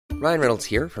Ryan Reynolds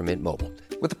here from Mint Mobile.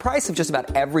 With the price of just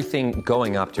about everything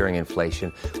going up during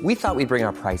inflation, we thought we'd bring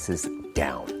our prices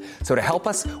down. So to help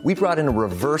us, we brought in a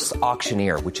reverse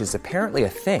auctioneer, which is apparently a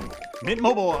thing. Mint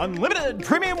Mobile Unlimited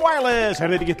Premium Wireless. How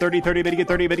to get 30, 30, bit to get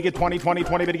 30, bit to get 20, 20,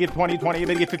 20, bit to get 20, 20,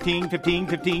 bit to get 15, 15,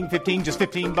 15, 15, just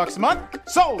 $15 a month?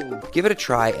 Sold! Give it a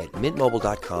try at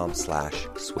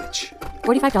mintmobile.com/switch.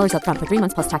 $45 up front for 3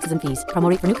 months plus taxes and fees. Promo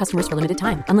rate for new customers for limited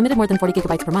time. Unlimited more than 40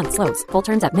 gigabytes per month. Slows full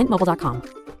terms at mintmobile.com.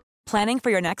 Planning for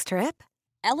your next trip?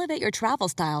 Elevate your travel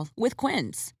style with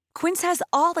Quince. Quince has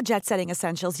all the jet-setting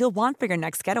essentials you'll want for your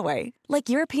next getaway, like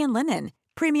European linen,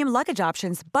 premium luggage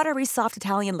options, buttery soft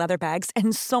Italian leather bags,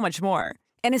 and so much more.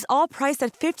 And is all priced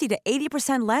at 50 to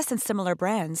 80% less than similar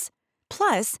brands.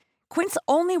 Plus, Quince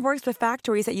only works with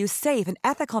factories that use safe and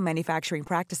ethical manufacturing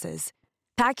practices.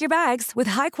 Pack your bags with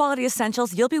high-quality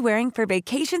essentials you'll be wearing for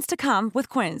vacations to come with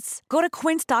Quince. Go to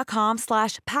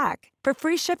quince.com/pack for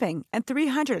free shipping and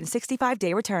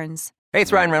 365-day returns. Hey,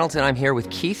 it's Ryan Reynolds, and I'm here with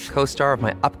Keith, co-star of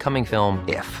my upcoming film,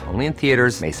 If, only in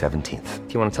theaters May 17th.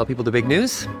 Do you want to tell people the big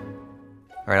news?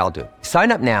 All right, I'll do it.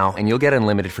 Sign up now and you'll get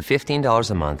unlimited for $15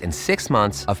 a month and 6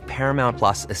 months of Paramount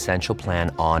Plus Essential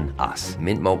Plan on us.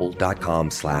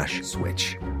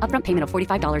 mintmobile.com/switch. Upfront payment of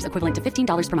 $45 equivalent to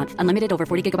 $15 per month. Unlimited over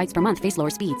 40 gigabytes per month. Face lower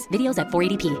speeds. Videos at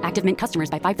 480p. Active Mint customers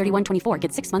by 531.24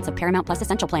 get 6 months of Paramount Plus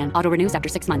Essential Plan. Auto renews after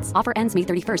 6 months. Offer ends May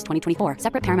 31st, 2024.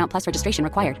 Separate Paramount Plus registration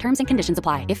required. Terms and conditions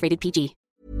apply if rated PG.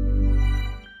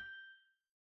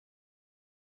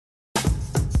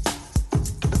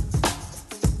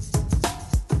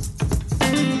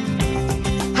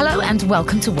 Hello and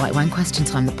welcome to White Wine Question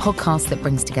Time, the podcast that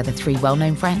brings together three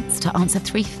well-known friends to answer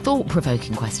three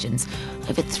thought-provoking questions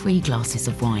over 3 glasses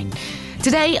of wine.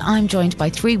 Today, I'm joined by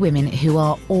 3 women who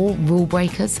are all rule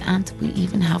breakers, and we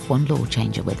even have one law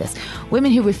changer with us.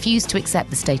 Women who refuse to accept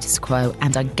the status quo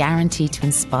and are guaranteed to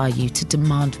inspire you to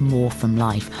demand more from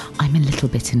life. I'm a little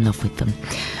bit in love with them.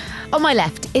 On my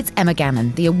left, it's Emma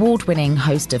Gannon, the award-winning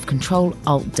host of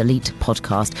Control-Alt-Delete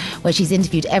podcast, where she's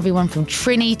interviewed everyone from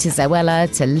Trini to Zoella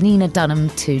to Lena Dunham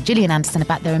to Gillian Anderson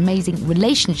about their amazing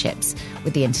relationships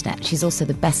with the internet. She's also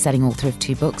the best-selling author of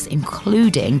 2 books,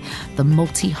 including The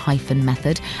Multi-Hyphen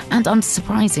Method, and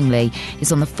unsurprisingly,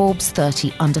 is on the Forbes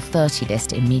 30 Under 30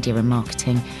 list in media and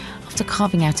marketing after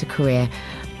carving out a career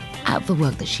out of the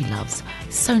work that she loves.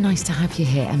 So nice to have you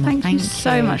here, Emma. Thank you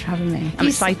so much for having me. I'm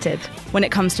excited. When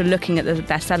it comes to looking at the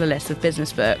bestseller list of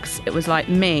business books, it was like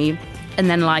me and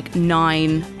then like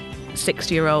 9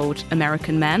 60-year-old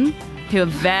American men who are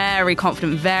very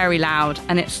confident, very loud.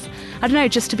 And it's, I don't know,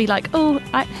 just to be like,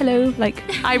 hello, like,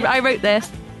 I wrote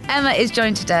this. Emma is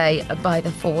joined today by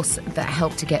the force that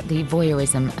helped to get the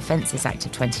Voyeurism Offences Act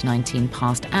of 2019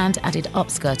 passed and added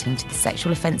upskirting to the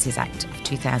Sexual Offences Act of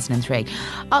 2003.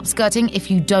 Upskirting, if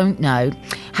you don't know,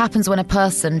 happens when a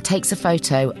person takes a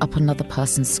photo up another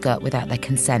person's skirt without their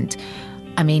consent.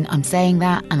 I mean, I'm saying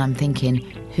that and I'm thinking,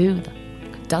 who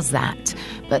does that?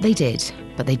 But they did,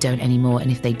 but they don't anymore. And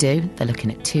if they do, they're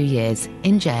looking at 2 years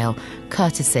in jail,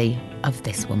 courtesy of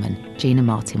this woman, Gina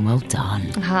Martin. Well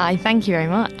done. Hi, thank you very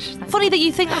much. Funny that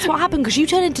you think that's what happened, because you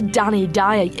turned into Danny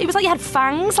Dyer. It was like you had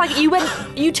fangs. Like you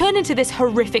turned into this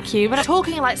horrific human,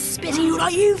 talking like spitting you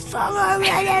like you follow.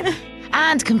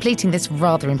 And completing this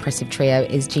rather impressive trio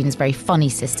is Gina's very funny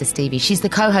sister, Stevie. She's the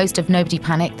co-host of Nobody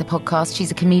Panic, the podcast. She's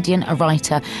a comedian, a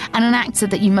writer, and an actor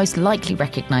that you most likely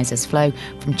recognise as Flo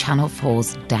from Channel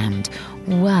 4's Damned.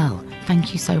 Well,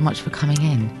 thank you so much for coming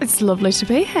in. It's lovely to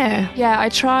be here. Yeah, I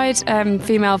tried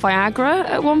female Viagra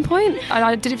at one point.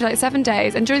 I did it for like 7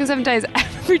 days, and during the 7 days,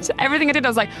 everything I did, I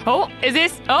was like, oh, is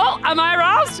this? Oh, am I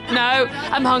aroused? No,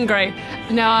 I'm hungry.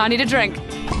 No, I need a drink.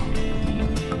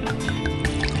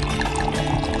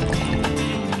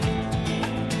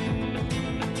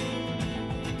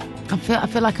 I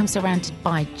feel like I'm surrounded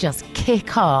by just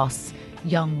kick-ass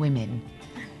young women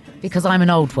because I'm an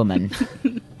old woman.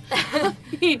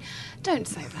 Don't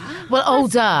say that. Well,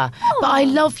 older. But I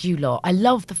love you lot. I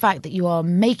love the fact that you are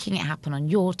making it happen on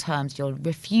your terms. You're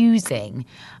refusing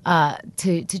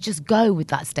to just go with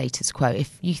that status quo.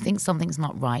 If you think something's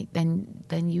not right, then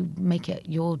you make it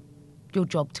your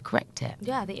job to correct it.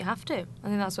 Yeah, I think you have to. I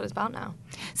think that's what it's about now.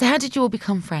 So how did you all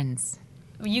become friends?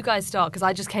 You guys start, because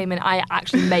I just came in. I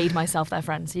actually made myself their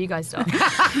friend, so you guys start.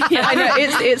 Yeah, I know.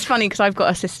 It's funny because I've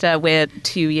got a sister. We're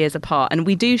 2 years apart, and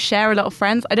we do share a lot of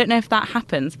friends. I don't know if that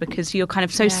happens because you're kind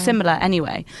of so similar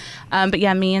anyway. But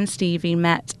yeah, me and Stevie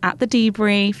met at the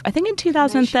Debrief, I think in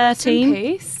 2013.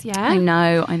 Peace, yeah. I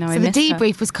know. So the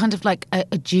Debrief was kind of like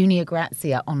a junior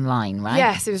Grazia online, right?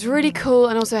 Yes, it was really cool,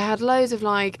 and also had loads of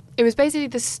it It was basically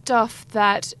the stuff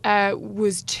that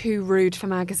was too rude for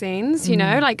magazines, you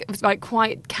know, like it was like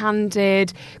quite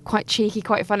candid, quite cheeky,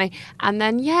 quite funny, and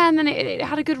then it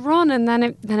had a good run, and then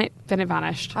it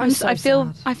vanished.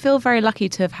 I feel very lucky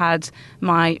to have had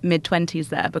my mid-20s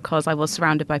there, because I was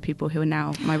surrounded by people who are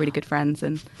now my really good friends.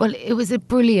 And well, it was a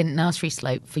brilliant nursery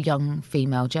slope for young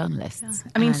female journalists.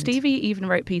 I mean, Stevie even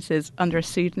wrote pieces under a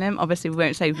pseudonym. Obviously, we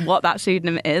won't say what that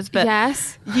pseudonym is, but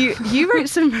yes, you wrote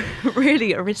some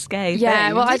really risque things.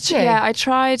 Well, I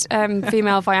tried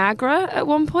female Viagra at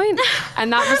one point,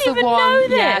 and that was the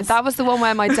one. Yeah, that was the one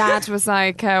where my dad was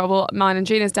like, mine and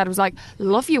Gina's dad was like,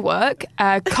 "Love your work,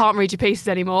 can't read your pieces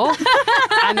anymore."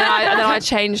 and then I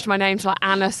changed my name to like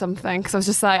Anna something, because I was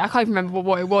just like, I can't even remember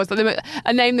what it was, but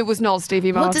a name that was not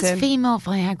Stevie Martin. What does female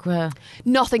Viagra?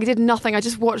 Nothing. It did nothing. I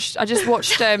just watched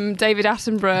David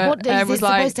Attenborough. What is it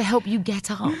supposed to help you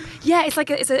get up? Yeah, it's like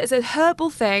it's a herbal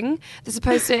thing that's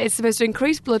supposed to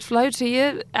increase blood flow to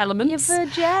your elements. Your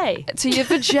vajay. To your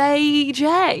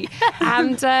vajay.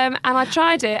 and I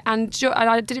tried it, and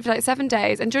I did it for like 7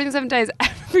 days, and during the 7 days,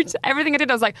 everything I did,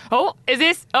 I was like, oh, is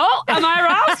this? Oh, am I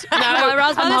aroused? No, am I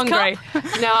aroused by I'm this hungry. cup?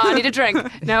 No, I need a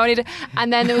drink. No, I need.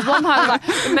 And then there was one part I was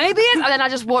like, maybe it's. And then I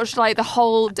just watched like the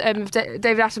whole David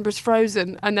Attenborough's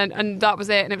Frozen, and that was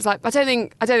it. And it was like, I don't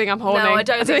think I'm horny. No, I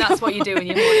don't think that's what you do when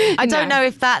you're horny. I don't know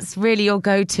if that's really your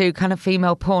go-to kind of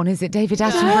female porn. Is it David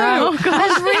Attenborough? Oh,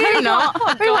 God, really not.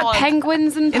 Oh, God.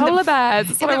 Penguins and polar bears.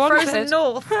 That's In what I the wanted. frozen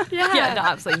north. Yeah, no,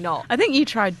 absolutely not. I think you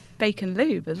tried bacon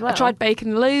lube as well. I tried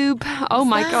bacon lube. Oh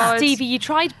my God. Stevie, you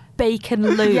tried bacon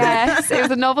lube. Yes, it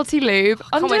was a novelty lube.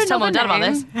 Can't wait to tell my dad about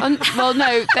this. Well,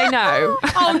 no, they know.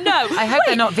 Oh no! I hope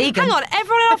they're not vegan. Hang on,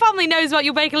 everyone in our family knows about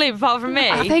your bacon lube apart from me.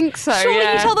 I think so. Surely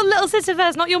yeah. you told the little sister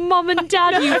first, not your mum and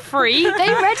dad. You freak. They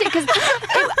read it because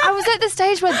I was at the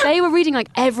stage where they were reading like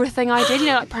everything I did. You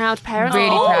know, like Proud Parents. Really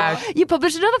proud. You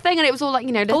published another thing, and it was all like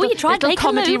little, you tried little bacon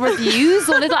comedy lube. reviews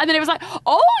or little, and then it was like,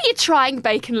 oh, you're trying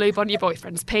bacon lube on your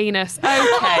boyfriend's penis. Okay.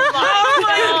 Oh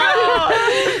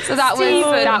my God. So that was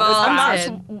And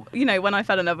that's, when I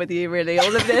fell in love with you, really,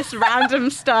 all of this random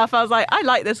stuff, I was like, I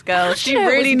like this girl. She it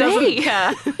really was doesn't me.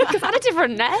 care. Because I had a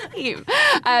different name.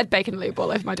 I had bacon lube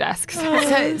all over my desk. So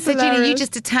Gina, you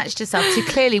just attached yourself to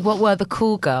clearly what were the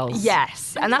cool girls.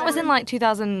 Yes, and that was in like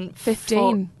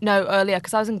 2015. No, earlier,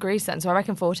 because I was in Greece then, so I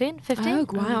reckon 14, 15. Oh,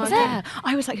 wow. Was okay. it?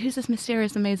 I was like, who's this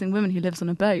mysterious, amazing woman who lives on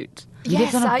a boat? You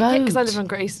lived on a boat? Because I lived on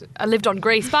Greece. I lived on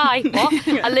Greece. Bye. What?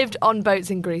 I lived on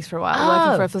boats in Greece for a while,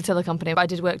 working for a flotilla company. I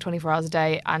did work 24 hours a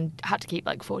day and had to keep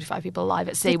like 45 people alive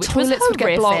at sea, The which was toilets would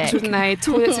get blocked, horrific. wouldn't they?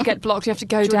 Toilets would get blocked. You have to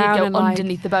go You down go and like...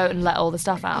 underneath the boat and let all the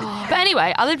stuff out. But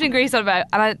anyway, I lived in Greece on a boat,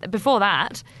 and before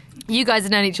that, you guys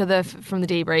had known each other from the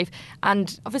debrief,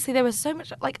 and obviously they were so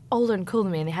much like older and cooler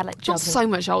than me, and they had like Not jobs. so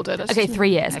much older. That's Okay, just- 3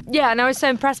 years. Yeah, and I was so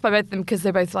impressed by both of them because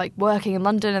they're both like working in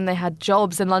London and they had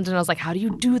jobs in London. I was like, how do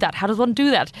you do that? How does one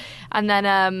do that? And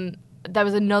then there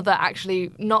was another,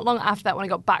 actually, not long after that, when I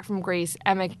got back from Greece,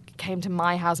 Emma came to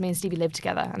my house. Me and Stevie lived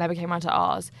together, and Emma came around to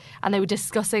ours, and they were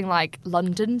discussing like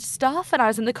London stuff, and I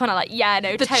was in the corner like, yeah,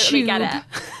 no, The totally get tube.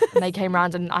 it. And they came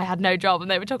around, and I had no job, and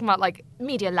they were talking about like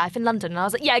media life in London, and I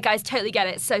was like, yeah, guys, totally get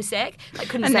it. It's so sick. Like,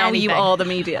 couldn't And say now anything. you are the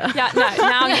media. Yeah, no,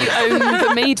 now you own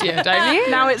the media, don't you?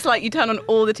 Now it's like you turn on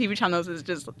all the TV channels, it's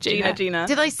just Gina.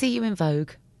 Did I see you in Vogue?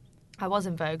 I was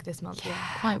in Vogue this month. Yeah.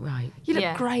 Quite right. You look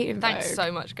Yeah. great in Thanks Vogue.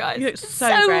 so much, guys. You look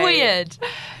so great. weird.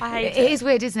 I hate It is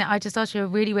weird, isn't it? I just asked you a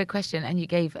really weird question and you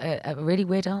gave a really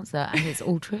weird answer, and it's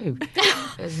all true.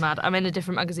 It was mad. I'm in a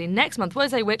different magazine next month. Won't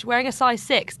say which. Wearing a size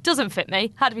 6 doesn't fit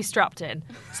me. Had to be strapped in.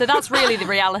 So that's really the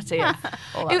reality of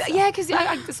all that stuff. Yeah, because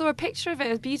I saw a picture of it. It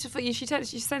was beautiful. She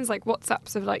sends like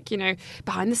WhatsApps of like,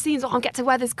 behind the scenes. Oh, I get to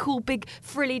wear this cool big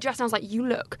frilly dress. And I was like, you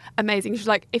look amazing. She's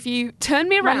like, if you turn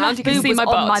me My around, you can boob see was my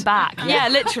butt. on my back. Yeah,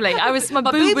 literally. My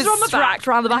boob boobs was were on my strapped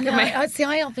around the back of me.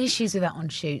 I have issues with that on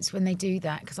shoots when they do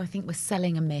that, because I think we're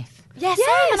selling a myth. Yes.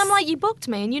 And I'm like, you booked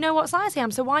me and you know what size I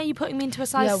am, so why are you putting me into a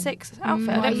size 6 outfit?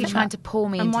 I Why are don't you fit trying that. to pull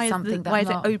me And into why something why is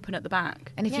that I'm it not? open at the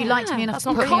back? And if you liked me enough that's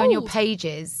to not put me on your cold.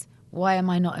 pages, why am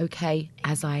I not okay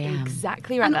as I am?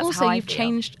 Exactly right. And That's also, how I you've feel.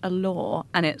 changed a law,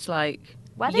 and it's like,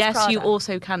 Wear this yes, you Prada.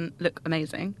 also can look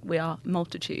amazing. We are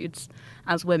multitudes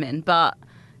as women, but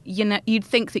you'd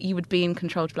think that you would be in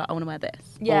control to be like, I want to wear this.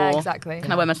 Yeah, Or, exactly.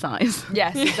 Can I wear my size?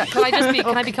 Yes, exactly. Can I be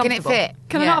Can it comfortable? fit?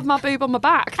 Can I Yeah. not have my boob on my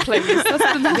back, please?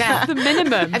 That's the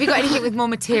minimum. Have you got anything with more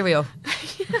material?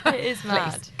 It is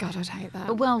mad. God, I'd hate that.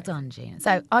 But well done, Gina.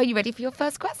 So, are you ready for your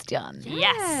first question?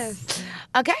 Yes.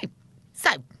 Okay.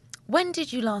 So, when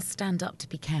did you last stand up to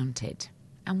be counted,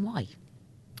 and why?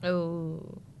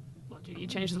 Oh. You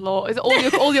change the law. Is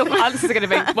all your answers are going to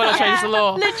be, well, I changed the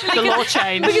law. Literally. The law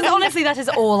changed. Because honestly, that is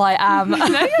all I am. No,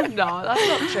 you're not. That's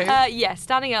not true. Yes,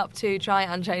 standing up to try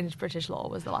and change British law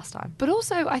was the last time. But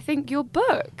also, I think your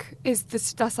book is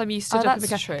the last time you stood up.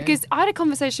 That's true. Because I had a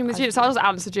conversation with Gina, so I'll just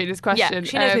answer Gina's question. Yeah,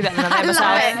 she knows me better than I know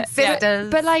myself.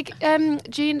 Sisters. But like,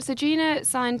 Gina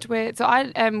signed with. So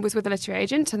I was with a literary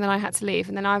agent, and then I had to leave,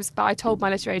 and then I told my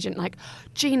literary agent, like,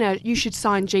 Gina, you should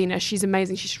sign Gina. She's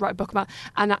amazing. She should write a book about.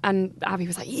 And Abby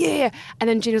was like, yeah. And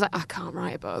then Gina was like, I can't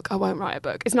write a book. I won't write a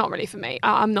book. It's not really for me.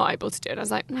 I'm not able to do it. I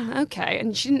was like, okay.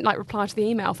 And she didn't like reply to the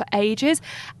email for ages.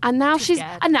 And now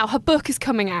now her book is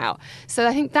coming out. So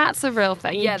I think that's a real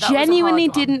thing. Yeah, you that was a genuinely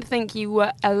hard one. didn't think you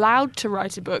were allowed to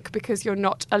write a book because you're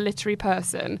not a literary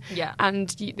person. Yeah.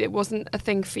 And it wasn't a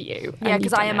thing for you. Yeah,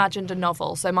 because I imagined a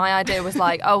novel. So my idea was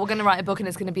like, oh, we're going to write a book and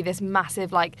it's going to be this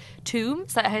massive, like, tome.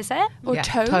 Is that how you say it? Or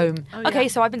tome. Oh, okay,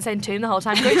 so I've been saying tomb the whole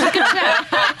time. Good to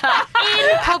know.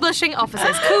 In publishing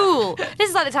offices. Cool. This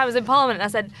is like the time I was in Parliament and I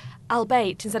said,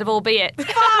 albeit instead of albeit.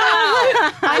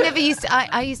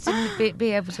 I used to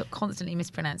be able to constantly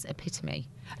mispronounce epitome.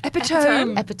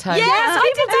 Epitome. Epitome. Yes,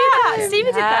 I did do that. Stevie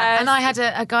did that. And I had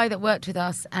a guy that worked with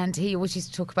us, and he always used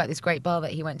to talk about this great bar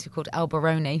that he went to called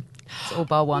Alberoni. It's all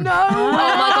bar one. Oh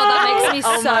my God, that makes me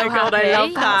so my God, happy. I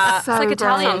love that. It's like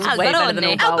Italian. Sounds way better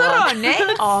than all bar one.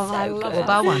 Oh, I love all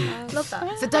bar one. Love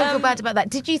that. So don't feel bad about that.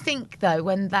 Did you think, though,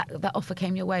 when that offer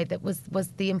came your way, that was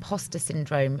the imposter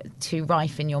syndrome too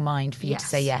rife in your mind for you to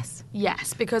say yes?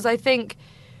 Yes, because I think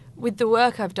with the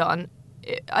work I've done,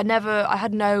 I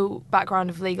had no background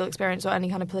of legal experience or any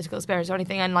kind of political experience or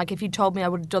anything, and like if you told me I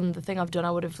would have done the thing I've done,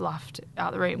 I would have laughed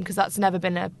out the room, because that's never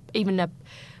been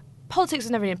politics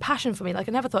has never been a passion for me. Like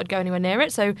I never thought I'd go anywhere near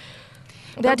it. So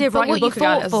the idea of writing a book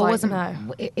about it was like,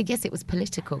 no. I guess it was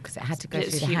political because it had to go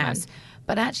It's through the human. House.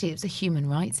 But actually, it was a human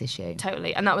rights issue.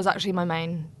 Totally, and that was actually my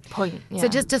main point. Yeah. So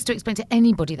just to explain to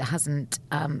anybody that hasn't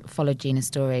followed Gina's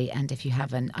story, and if you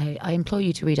haven't, I implore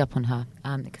you to read up on her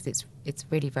because it's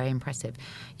really very impressive.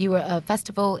 You were at a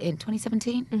festival in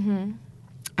 2017,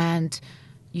 and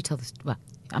you told us. Well,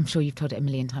 I'm sure you've told it a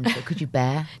million times, but could you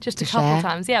bear just to a couple share?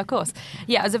 times? Yeah, of course.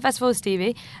 Yeah, it was a festival with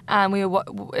Stevie, and it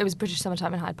was British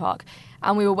Summertime in Hyde Park,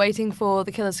 and we were waiting for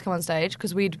the Killers to come on stage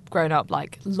because we'd grown up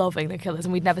like loving the Killers,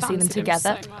 and we'd never seen them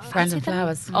together. Brandon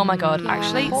Flowers. Oh my God!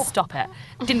 Actually, stop it.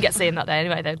 Didn't get to see him that day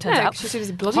anyway. Though turns out She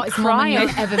was bloody Hottest woman crying. you'll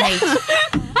ever meet.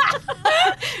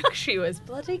 she was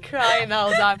bloody crying the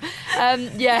whole time.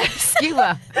 Yes, You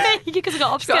were. because I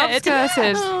got Got upskirted.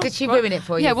 upskirted. Did she ruin it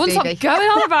for you, Yeah, wouldn't stop Stevie? going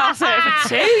on about it for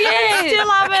 2 years. Still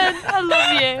haven't. I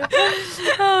love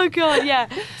you. Oh God, yeah.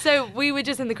 So we were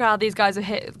just in the crowd. These guys were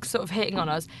sort of hitting on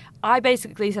us. I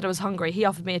basically said I was hungry. He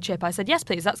offered me a chip. I said, yes,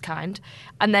 please, that's kind.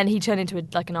 And then he turned into an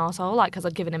arsehole, like, because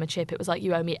I'd given him a chip. It was like,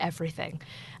 you owe me everything.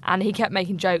 And he kept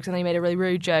making jokes, and then he made a really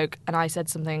rude joke, and I said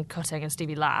something cutting, and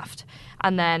Stevie laughed.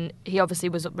 And then he obviously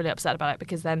was really upset about it,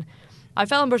 because then I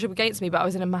felt him brush up against me, but I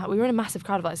was we were in a massive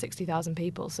crowd of like 60,000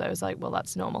 people, so it was like, well,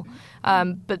 that's normal.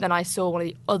 But then I saw one of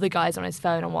the other guys on his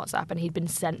phone on WhatsApp, and he'd been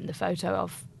sent the photo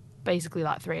of basically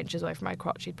like 3 inches away from my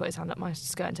crotch. He'd put his hand up my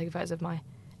skirt and taken photos of my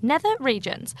nether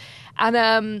regions.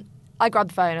 And I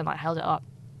grabbed the phone and like held it up.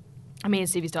 And me and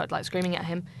Stevie started like screaming at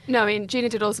him. No, I mean, Gina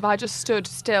did also, but I just stood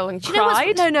still and you know what's-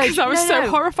 cried. no, Because I was so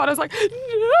horrified. I was like, no. Do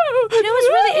you know what's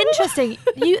really interesting?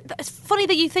 It's funny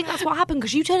that you think that's what happened,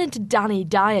 because you turned into Danny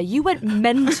Dyer. You went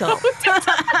mental.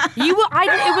 You were.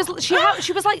 It was.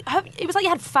 She was like. It was like you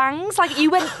had fangs. Like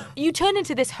you turned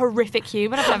into this horrific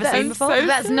human I've never seen before. So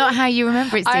that's not how you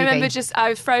remember it, Stevie. I remember I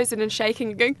was frozen and shaking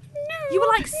and going, You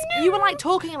were like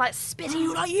talking and like spitting. You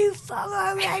were like, you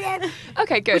fucker.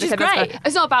 okay, good. Which is okay, that's great. fine.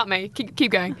 It's not about me.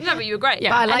 Keep going. No, but you were great.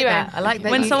 Yeah. But I like Anyway, that. I like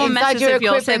that. when someone inside messes your with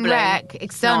your equipment sibling, rack,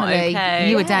 it's not externally, okay.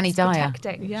 you were Danny Dyer.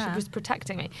 Protecting. Yeah. She was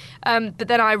protecting me. But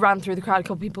then I ran through the crowd. A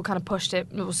couple of people kind of pushed it,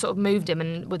 sort of moved him,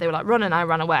 and they were like, run, and I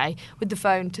ran away with the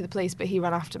phone to the police, but he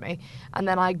ran after me. And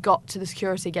then I got to the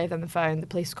security, gave them the phone, the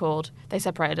police called, they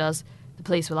separated us. The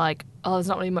police were like, oh, there's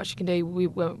not really much you can do. We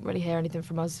won't really hear anything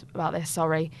from us about this,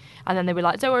 sorry. And then they were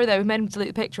like, don't worry though, we made him delete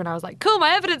the picture. And I was like, cool,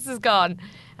 my evidence is gone.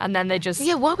 And then they just...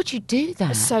 Yeah, why would you do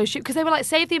that? So because they were like,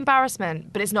 save the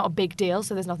embarrassment, but it's not a big deal,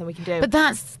 so there's nothing we can do. But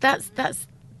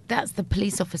that's the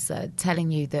police officer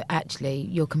telling you that actually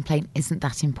your complaint isn't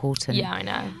that important. Yeah, I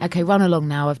know. Okay, run along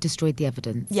now. I've destroyed the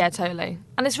evidence. Yeah, totally.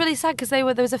 And it's really sad because there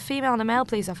was a female and a male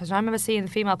police officer. I remember seeing the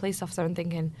female police officer and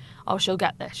thinking, oh, she'll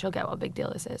get this. She'll get what a big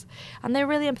deal this is. And they were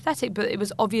really empathetic, but it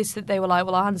was obvious that they were like,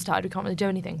 well, our hands are tied. We can't really do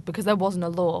anything, because there wasn't a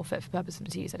law fit for purpose for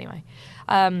them to use anyway.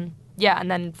 Yeah,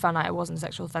 and then found out it wasn't a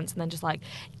sexual offence, and then just like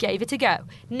gave it a go.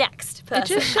 Next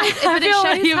person.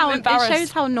 It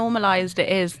shows how normalised it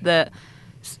is that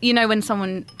you know, when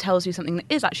someone tells you something that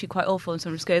is actually quite awful and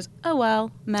someone just goes, oh,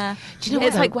 well, meh. Do you know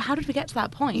it's what, like, well, how did we get to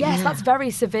that point? Yes, that's very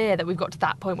severe that we've got to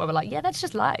that point where we're like, yeah, that's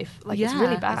just life. Like, it's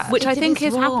really bad. Which I think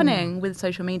is wrong. happening with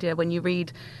social media. When you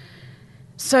read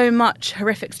so much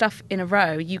horrific stuff in a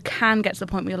row, you can get to the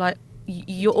point where you're like,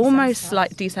 you're almost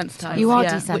like desensitized. You are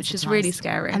desensitized, which is really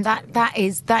scary. and that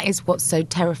is what's so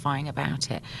terrifying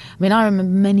about it. I mean, I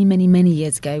remember many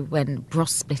years ago when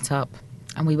Bros split up,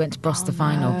 and we went to Bros the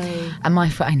final, and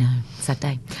I know, sad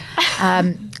day,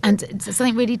 and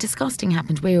something really disgusting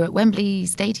happened. We were at Wembley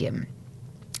Stadium,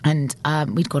 and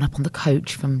we'd gone up on the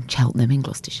coach from Cheltenham in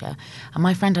Gloucestershire, and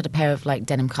my friend had a pair of like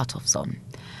denim cut-offs on,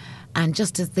 and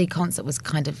just as the concert was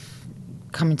kind of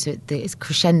coming to this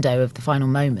crescendo of the final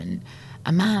moment,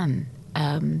 a man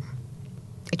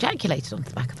ejaculated onto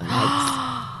the back of her legs.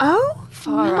 Oh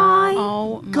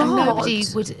my God. And nobody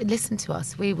would listen to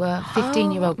us. We were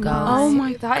 15-year-old girls. Oh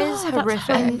my God. That is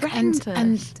horrific.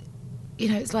 And you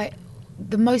know, it's like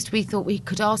the most we thought we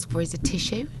could ask for is a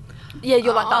tissue. Yeah,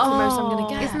 you're like, that's the most I'm going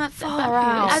to get. Isn't that far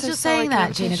out? As you're saying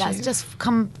that, Gina, that's just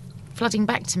come flooding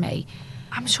back to me.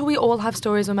 I'm sure we all have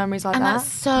stories or memories like And that.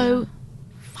 that's so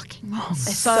fucking wrong.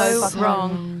 It's so fucking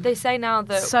wrong. They say now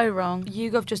that So wrong.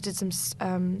 YouGov just did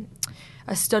some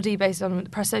a study based on the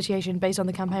Press Association, based on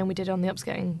the campaign we did on the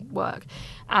upskilling work,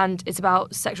 and it's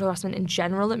about sexual harassment in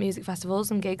general at music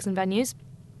festivals and gigs and venues.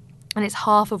 And it's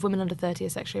half of women under 30 are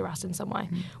sexually harassed in some way,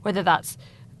 whether that's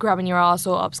grabbing your ass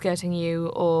or upskirting you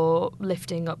or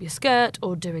lifting up your skirt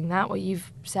or doing that, what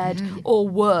you've said, or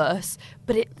worse.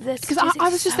 But because I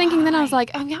was just thinking then, I was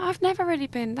like, oh yeah, that's never really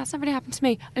happened to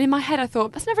me. And in my head I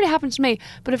thought, that's never really happened to me.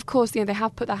 But of course, you know, they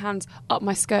have put their hands up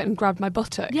my skirt and grabbed my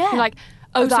buttock. Yeah. And like,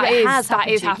 oh, so that it is has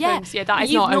happened. Yeah, that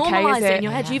is not okay, is it? it? In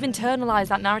your head, you've internalised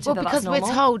that narrative Well, that that's because normal.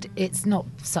 we're told it's not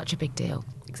such a big deal.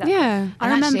 Exactly. Yeah. I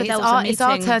And remember actually, there was a it's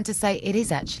our meeting- turn to say it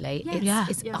is actually. Yes.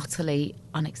 It's Yeah. utterly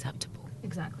unacceptable.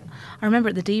 Exactly. I remember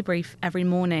at the debrief every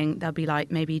morning there'll be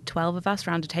like maybe 12 of us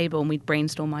around a table and we'd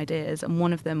brainstorm ideas, and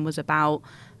one of them was about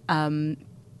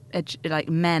like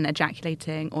men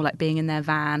ejaculating or like being in their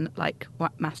van, like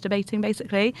masturbating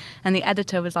basically, and the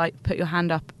editor was like, put your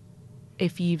hand up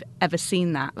if you've ever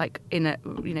seen that, like in a,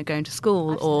 you know, going to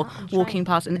school or walking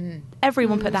past, and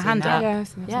everyone put their hand up.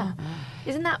 Yeah.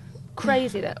 Isn't that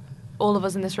crazy that all of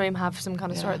us in this room have some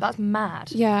kind of story? That's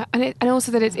mad. Yeah, and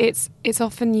also that it's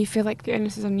often you feel like the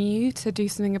onus is on you to do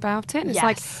something about it. And it's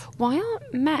like, why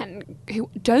aren't men who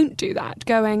don't do that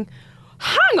going,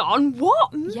 hang on,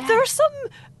 what? Yeah. There are some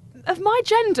of my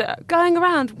gender going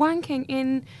around wanking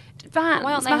in vans,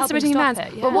 Why aren't they helping masturbating in stop vans.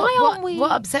 it? Yeah. But why aren't we?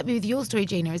 What upset me with your story,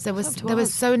 Gina, is there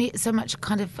was so much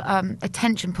kind of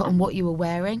attention put on what you were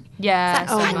wearing. Yeah.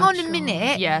 It's like, hang on a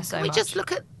minute. Yeah, so Can we much. just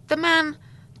look at the man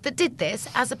that did this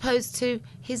as opposed to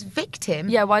his victim?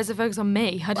 Yeah, why is the focus on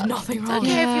me? I did nothing I wrong. don't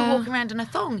care if you're walking around in a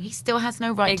thong. He still has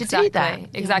no right to do that.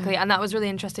 Exactly. And that was really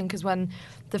interesting because when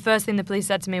the first thing the police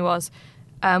said to me was,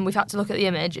 we've had to look at the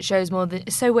image. It shows more than...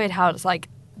 It's so weird how it's like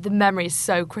the memory is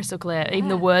so crystal clear, even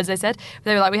the words they said.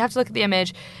 They were like, we have to look at the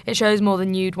image. It shows more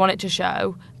than you'd want it to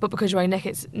show, but because you're wearing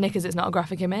knickers, it's not a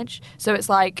graphic image. So it's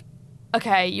like,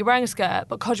 okay, you're wearing a skirt,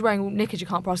 but because you're wearing knickers, you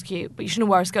can't prosecute. But you shouldn't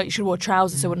wear a skirt, you should wear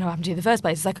trousers so it wouldn't have happened to you in the first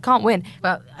place. It's like, I can't win.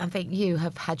 Well, I think you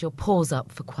have had your paws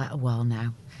up for quite a while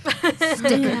now.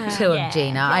 Stick it to him,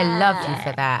 Gina. I love you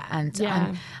for that. And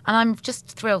I'm just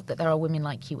thrilled that there are women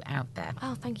like you out there.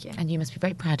 Oh, thank you. And you must be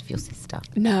very proud of your sister.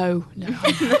 No.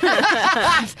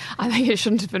 I think it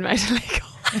shouldn't have been made illegal.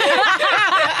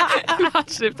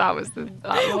 Imagine if that was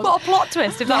What a plot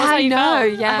twist, if that was how you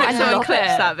felt. Yeah, I saw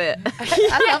clips that bit.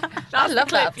 I love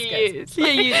that. you used. Yeah,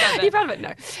 you used You're proud of it?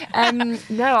 No.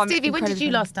 No, I'm Stevie, when did you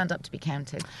incredibly- last stand up to be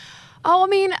counted? Oh, I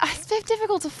mean, it's very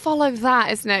difficult to follow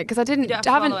that, isn't it? Because I have to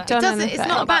haven't follow it. done It's anything.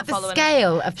 not about the following it.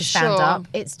 scale of the stand-up. Sure.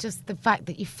 It's just the fact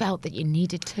that you felt that you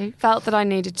needed to. Felt that I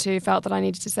needed to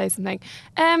say something.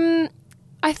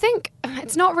 I think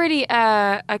it's not really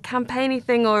a campaigny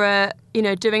thing or a, you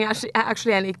know, doing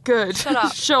actually any good. Shut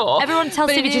up. Sure. Everyone tell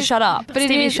But Stevie it to is- shut up. But it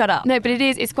Stevie, is, shut up. No, but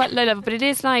it's quite low level. But it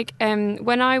is like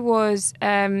when I was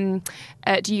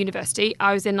at university,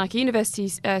 I was in like a university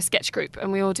sketch group,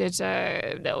 and we all did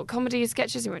little comedy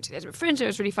sketches. We went to the Edinburgh Fringe. It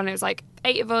was really fun. It was like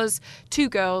 8 of us, 2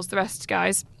 girls, the rest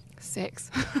guys. 6.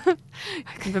 I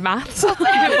can do maths.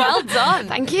 Well done.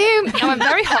 Thank you. I went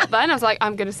very hot then. I was like,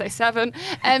 I'm going to say 7.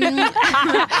 And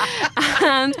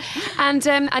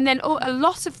then a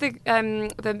lot of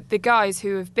the guys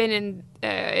who have been in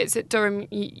it's at Durham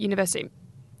University.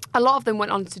 A lot of them went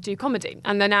on to do comedy,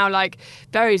 and they're now like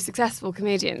very successful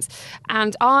comedians.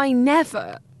 And I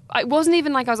never it wasn't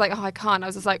even like I was like, oh, I can't. I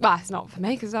was just like, well, it's not for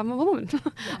me because I'm a woman.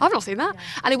 I've not seen that. Yeah.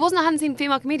 And it wasn't, I hadn't seen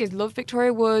female comedians. Loved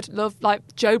Victoria Wood, loved like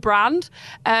Joe Brand.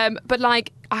 But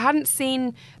like I hadn't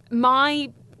seen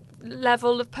my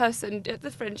level of person at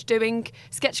the Fringe doing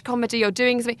sketch comedy or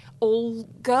doing something, all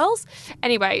girls.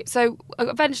 Anyway, so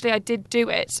eventually I did do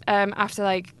it after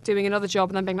like doing another job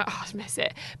and then being like, oh, I miss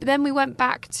it. But then we went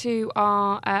back to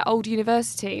our old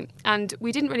university and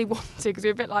we didn't really want to because we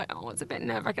were a bit like, oh, it's a bit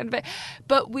nerve-wracking.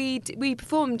 But we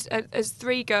performed as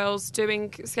 3 girls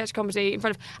doing sketch comedy in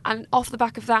front of, and off the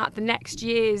back of that, the next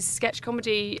year's sketch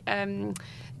comedy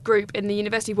group in the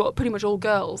university were pretty much all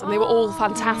girls and they were all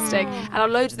fantastic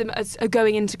and loads of them are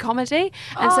going into comedy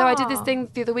and so I did this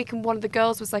thing the other week and one of the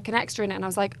girls was like an extra in it and I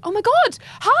was like, oh my god,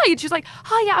 hi, and she was like,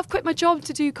 hi, yeah, I've quit my job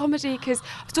to do comedy because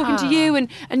I was talking to you and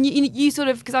you sort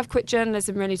of, because I've quit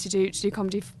journalism really to do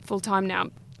comedy full time now.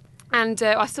 And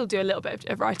I still do a little bit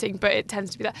of writing, but it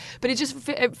tends to be that. But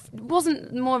it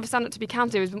wasn't more of a stand-up to be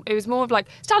counted. It was more of like,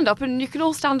 stand up and you can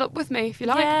all stand up with me if you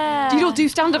like. Yeah. You all do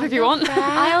stand-up if you want.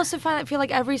 I also feel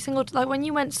like every single, like when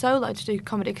you went solo to do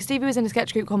comedy, because Stevie was in a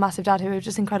sketch group called Massive Dad, who were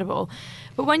just incredible.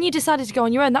 But when you decided to go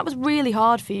on your own, that was really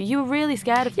hard for you. You were really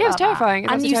scared of that. Yeah, it was terrifying.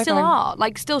 And you still are.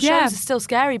 Like, shows are still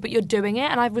scary, but you're doing it.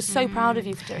 And I was so proud of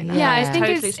you for doing that. Yeah, I think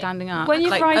totally standing up. When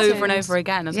you're writing, over and over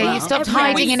again as well. Yeah, you stopped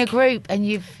hiding in a group and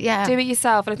you've, do it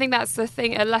yourself. And I think that's the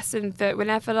thing, a lesson that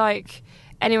whenever like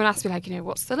anyone asks me like, you know,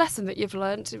 what's the lesson that you've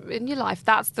learned in your life,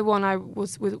 that's the one I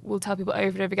will tell people over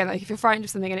and over again. Like if you're frightened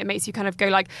of something and it makes you kind of go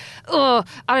like, oh,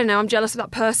 I don't know, I'm jealous of that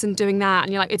person doing that,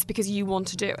 and you're like, it's because you want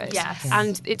to do it. Yes.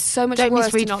 And it's so much don't worse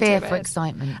misread to not fear do it. for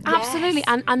excitement. Absolutely.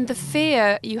 And the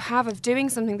fear you have of doing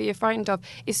something that you're frightened of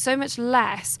is so much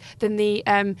less than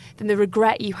the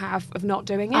regret you have of not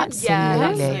doing it.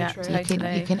 Absolutely. Yeah,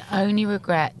 totally. You can only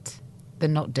regret the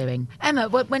not doing. Emma,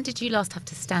 when did you last have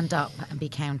to stand up and be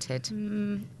counted?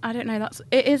 I don't know.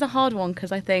 It is a hard one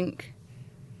because I think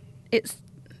it's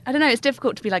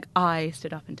difficult to be like, I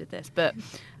stood up and did this, but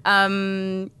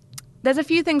there's a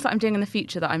few things that I'm doing in the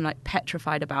future that I'm like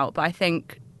petrified about. But I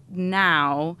think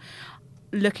now,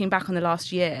 looking back on the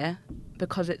last year,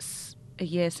 because it's a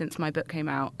year since my book came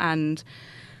out, and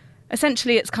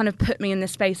essentially it's kind of put me in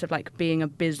this space of like being a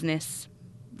business.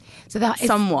 So that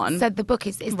someone. So the book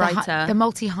is writer. the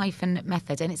multi-hyphen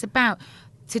method, and it's about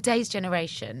today's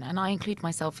generation, and I include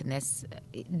myself in this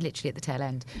literally at the tail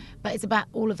end, but it's about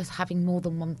all of us having more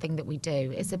than one thing that we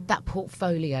do. It's that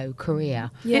portfolio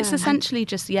career. Yeah. It's essentially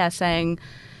just, saying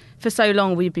for so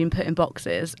long we've been put in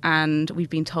boxes and we've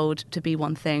been told to be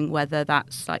one thing, whether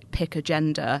that's like pick a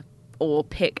gender or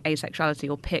pick asexuality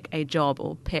or pick a job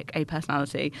or pick a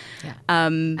personality. Yeah.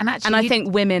 And I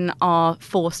think women are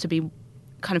forced to be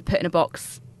kind of put in a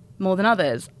box more than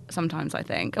others sometimes, I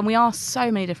think, and we are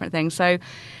so many different things. So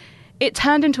it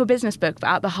turned into a business book, but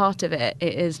at the heart of it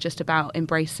is just about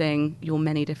embracing your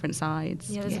many different sides.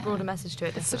 Yeah, there's a broader message to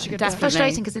it. That's such a good. It's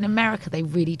frustrating because in America they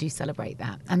really do celebrate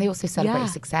that, and they also celebrate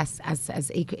success as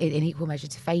in equal measure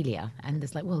to failure. And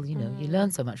there's like, well, you know, you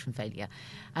learn so much from failure,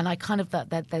 and I kind of that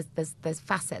there's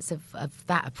facets of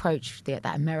that approach,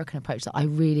 that American approach, that I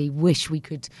really wish we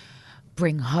could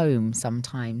bring home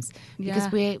sometimes,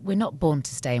 because we're not born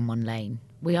to stay in one lane.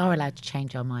 We are allowed to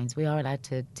change our minds. We are allowed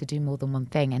to do more than one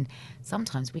thing, and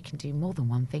sometimes we can do more than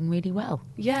one thing really well.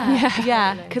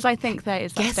 Yeah. Because I think there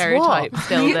is that stereotype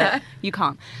still that you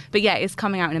can't. But it's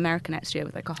coming out in America next year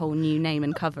with like a whole new name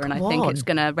and cover, and I think it's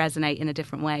going to resonate in a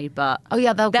different way. But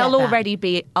they'll already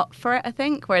be up for it, I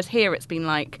think. Whereas here it's been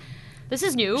like, this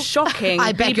is new. Shocking.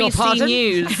 I beg your pardon.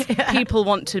 BBC News. People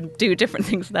want to do different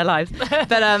things in their lives.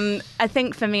 But I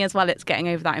think for me as well, it's getting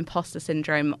over that imposter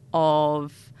syndrome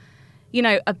of, you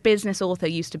know, a business author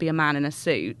used to be a man in a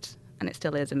suit, and it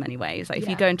still is in many ways. Like if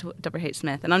you go into W.H.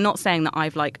 Smith, and I'm not saying that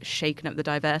I've like shaken up the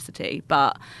diversity,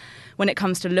 but when it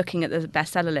comes to looking at the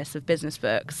bestseller list of business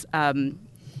books,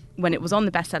 when it was on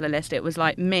the bestseller list, it was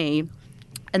like me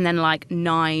and then like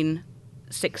 9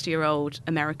 60-year-old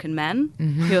American men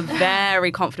who are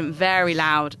very confident, very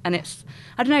loud, and it's,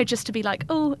 I don't know, just to be like,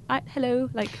 hello,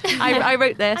 like I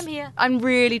wrote this. I'm here. I'm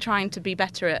really trying to be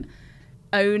better at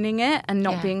owning it and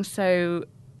not being so.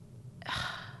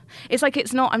 It's like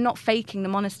I'm not faking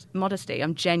the modesty.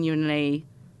 I'm genuinely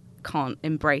can't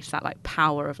embrace that like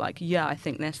power of like, I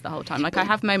think this the whole time. Like I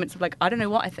have moments of like, I don't know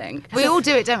what I think. We all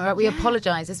do it, don't we? Right? We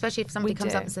apologise, especially if somebody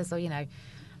comes up and says,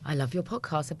 I love your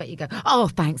podcast. I bet you go, oh,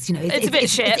 thanks. You know, it's a bit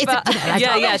shit. But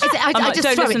I just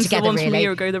throw it together. The ones really. From a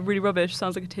year ago, they're really rubbish.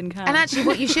 Sounds like a tin can. And actually,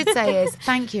 what you should say is,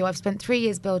 thank you. I've spent 3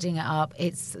 years building it up.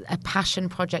 It's a passion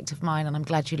project of mine, and I'm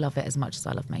glad you love it as much as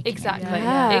I love making it.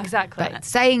 Exactly. Exactly. But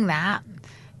saying that,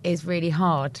 is really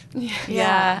hard.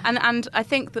 Yeah. And I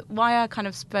think that why I kind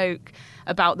of spoke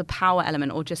about the power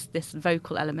element or just this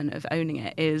vocal element of owning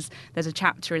it is there's a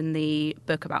chapter in the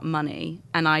book about money,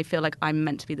 and I feel like I'm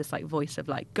meant to be this like voice of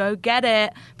like, go get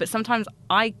it. But sometimes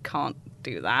I can't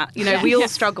do that. You know, we all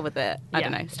struggle with it. I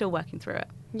don't know, still working through it.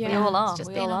 Yeah. We all are. It's just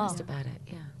we being all honest are. about it.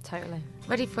 Yeah. Totally.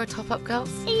 Ready for a top up,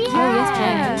 girls? Yeah. Oh,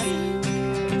 yes, please.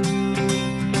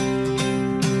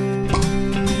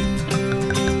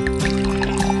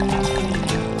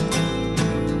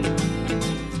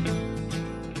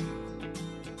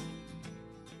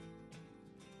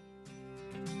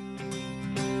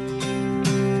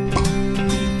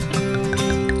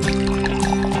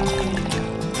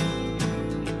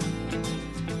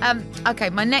 Okay,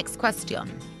 my next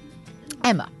question.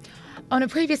 Emma, on a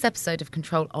previous episode of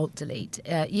Control Alt Delete,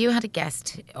 you had a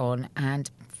guest on,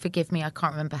 and forgive me, I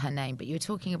can't remember her name, but you were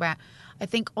talking about, I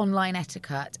think, online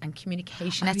etiquette and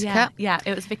communication etiquette. Yeah,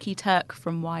 it was Vicky Turk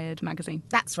from Wired magazine.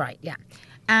 That's right, yeah.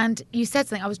 And you said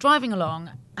something, I was driving along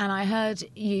and I heard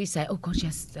you say, oh God,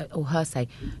 yes, or her say,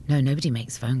 no, nobody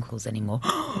makes phone calls anymore.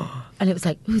 And it was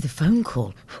like, ooh, the phone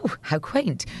call, ooh, how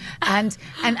quaint. And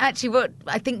actually what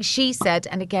I think she said,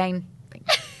 and again,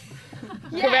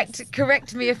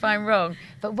 correct me if I'm wrong,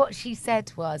 but what she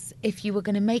said was, if you were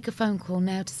going to make a phone call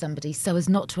now to somebody so as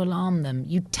not to alarm them,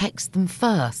 you'd text them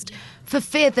first for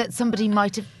fear that somebody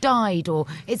might have died or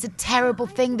it's a terrible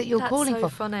thing that you're calling for.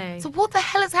 That's so funny. So what the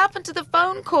hell has happened to the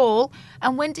phone call?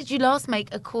 And when did you last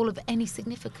make a call of any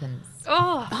significance?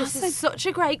 Oh, this is such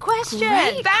a great question.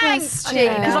 Thanks,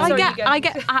 Because I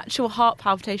get actual heart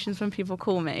palpitations when people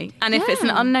call me, and if it's an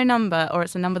unknown number or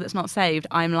it's a number that's not saved,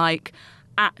 I'm like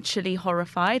actually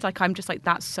horrified. Like I'm just like,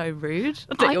 that's so rude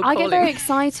that you're I calling. get very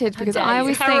excited because I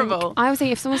always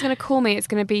think if someone's going to call me, it's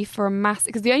going to be for a mass.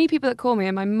 Because the only people that call me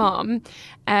are my mum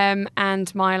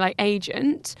and my like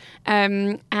agent,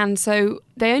 and so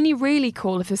they only really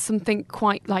call if there's something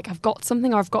quite like I've got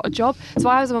something or I've got a job. So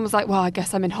I was like, well, I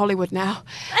guess I'm in Hollywood now,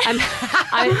 and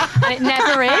it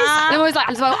never is. And always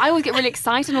like, so I always get really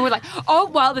excited and always like, oh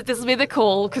well, this will be the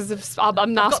call because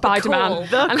I'm now Spider-Man.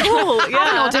 The call. Yeah. I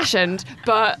haven't auditioned,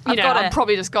 but I've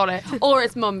probably just got it. Or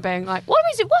it's mum being like, what are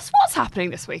we doing? What's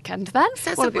happening this weekend then?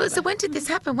 So when did this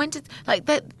happen? When did like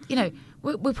that? You know,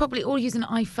 we probably all use an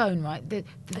iPhone, right?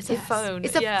 It's a phone.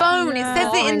 It's a phone. It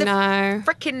says it in the know.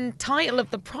 freaking title of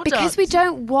the product. Because we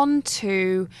don't want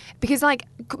to. Because like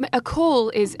a call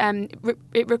is,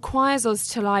 it requires us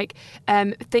to like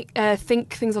think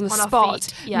things on the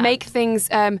spot, make things,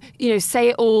 say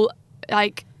it all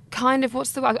like. Kind of,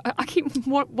 what's the word? I keep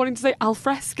wanting to say al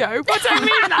fresco, but I don't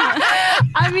mean that.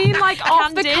 I mean like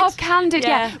off the cuff, candid.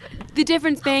 Yeah. The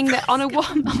difference being that on a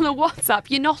WhatsApp,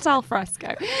 you're not al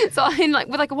fresco. So I mean, like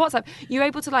with like a WhatsApp, you're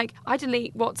able to like I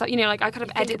delete WhatsApp. Like I kind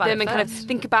of edit them and kind of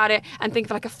think about it and think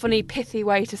of like a funny, pithy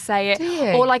way to say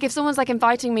it. Or like if someone's like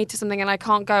inviting me to something and I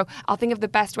can't go, I'll think of the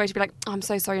best way to be like, oh, I'm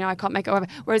so sorry, I can't make it.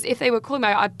 Whatever. Whereas if they were calling me,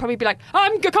 I'd probably be like,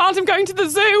 I'm going to the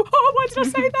zoo. Oh, why did I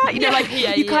say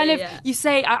that? You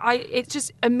say. It's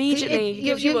just immediately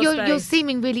you're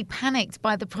seeming really panicked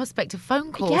by the prospect of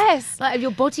phone calls. Yes, like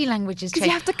your body language is changed. Because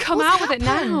you have to come out with it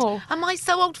now. Am I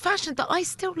so old-fashioned that I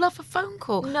still love a phone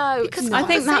call? No, because I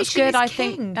think that's good. I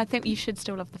think you should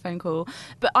still love the phone call.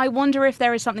 But I wonder if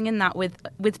there is something in that with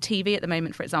TV at the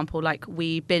moment. For example, like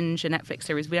we binge a Netflix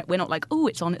series, we're not like, oh,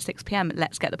 it's on at 6 p.m.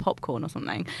 Let's get the popcorn or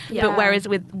something. Yeah. But whereas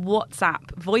with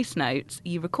WhatsApp voice notes,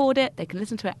 you record it, they can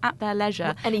listen to it at their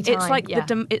leisure. Anytime. It's like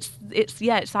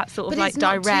it's that sort of like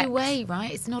direct. But it's not two-way,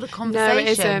 right? It's not a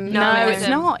conversation. No, it isn't.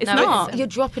 No, it's not. It's not. You're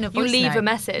dropping a voice note. You leave a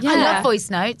message. I love voice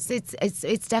notes.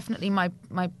 It's definitely my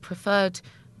preferred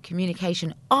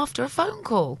communication after a phone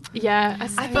call. Yeah.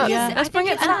 Let's bring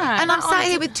it back. And I'm sat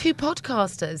here with two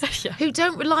podcasters who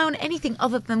don't rely on anything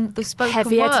other than the spoken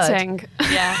heavy word. Editing.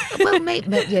 Yeah. Well,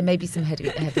 maybe some heavy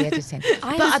editing.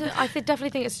 I definitely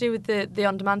think it's to do with the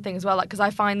on-demand thing as well. Like, because I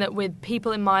find that with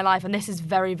people in my life, and this is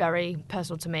very, very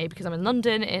personal to me because I'm in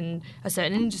London in a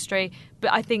certain industry,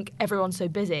 but I think everyone's so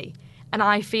busy, and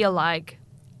I feel like.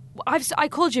 I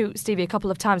called you, Stevie, a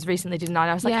couple of times recently, didn't I?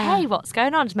 And I was like, hey, what's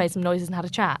going on? Just made some noises and had a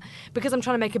chat. Because I'm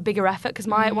trying to make a bigger effort, because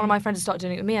one of my friends has started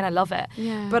doing it with me and I love it.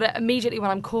 Yeah. But immediately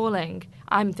when I'm calling,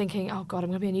 I'm thinking, oh God, I'm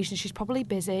going to be a nuisance. She's probably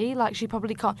busy. Like, she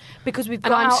probably can't. Because we've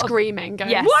got I'm screaming,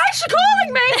 going, yes. why is she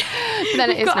calling me? But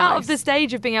then we've got out of the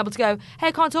stage of being able to go, hey,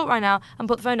 I can't talk right now, and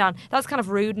put the phone down. That's kind of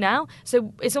rude now.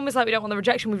 So it's almost like we don't want the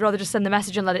rejection. We'd rather just send the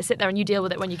message and let it sit there and you deal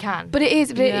with it when you can. But it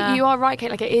is. But you are right,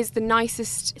 Kate. Like, it is the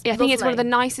nicest. I think it's one of the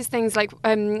nicest notice things like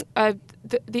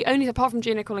the only, apart from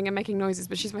Gina calling and making noises,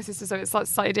 but she's my sister, so it's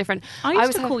slightly different. I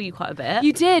used to call you quite a bit.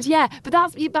 You did, yeah, but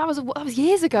that was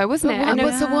years ago, wasn't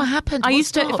it? So what happened? I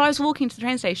used to, if I was walking to the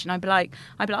train station, I'd be like,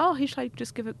 oh, who should I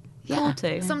just give a call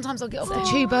to? Sometimes I'll get off the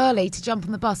tube early to jump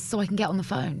on the bus so I can get on the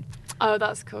phone. Oh,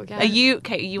 that's cool. Yeah. Are you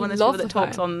one of those people that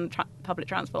talks on public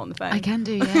transport on the phone? I can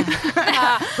do,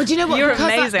 yeah. But do you know what? You're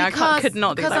amazing. I could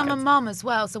not do that. Because I'm a mum as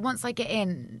well, so once I get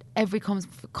in, every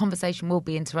conversation will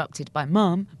be interrupted by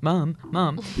mum.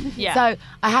 Yeah. So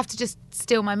I have to just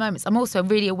steal my moments. I'm also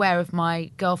really aware of my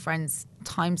girlfriend's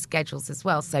time schedules as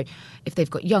well. So if they've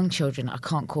got young children, I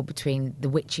can't call between the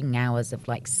witching hours of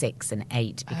like 6 and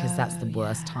 8 because that's the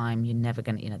worst time. You're never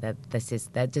going to,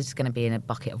 they're just going to be in a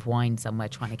bucket of wine somewhere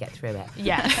trying to get through it.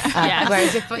 Yeah.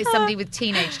 Whereas if it's somebody with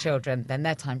teenage children, then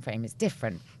their time frame is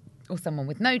different. Or someone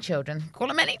with no children, call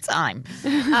them anytime.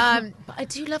 But I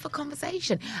do love a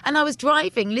conversation. And I was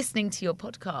driving, listening to your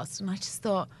podcast, and I just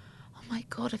thought, oh my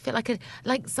God, I feel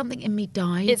like something in me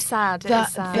died. It's sad. It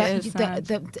is sad.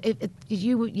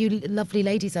 You lovely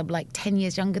ladies are like 10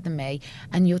 years younger than me,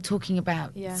 and you're talking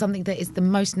about something that is the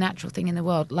most natural thing in the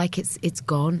world. Like it's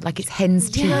gone, like it's hen's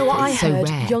teeth. You know what I it's so heard?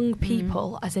 rare. Young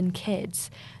people, as in kids,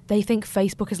 they think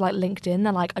Facebook is like LinkedIn.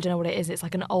 They're like, I don't know what it is. It's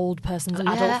like an old person's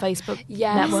adult Facebook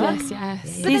network.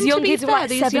 Yes. But These young kids are like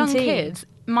these 17. young kids.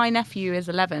 My nephew is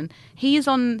 11. He's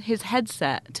on his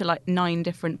headset to like 9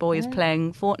 different boys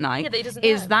playing Fortnite. Yeah, that he doesn't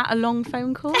Is know. that a long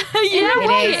phone call?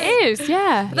 It is.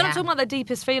 Yeah. But they're not talking about their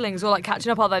deepest feelings or like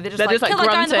catching up, are they? They're They're just, like, kill that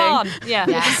guy in the barn. grunting.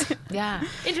 Yeah.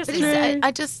 Interesting. But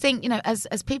I just think,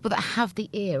 as people that have the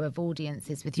ear of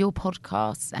audiences with your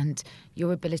podcasts and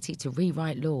your ability to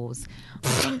rewrite laws, I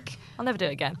think I'll never do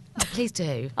it again. please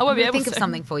do. I won't be I'm gonna able think to. of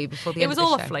something for you before the It end was of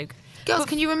the all show. a fluke. Girls,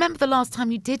 can you remember the last time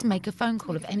you did make a phone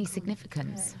call of any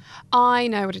significance? I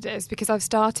know what it is because I've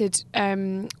started.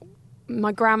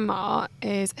 My grandma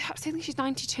is, I think she's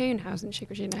 92 now, isn't she,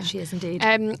 Regina? She is indeed.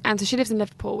 And so she lives in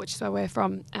Liverpool, which is where we're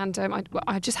from. And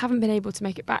I just haven't been able to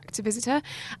make it back to visit her.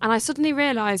 And I suddenly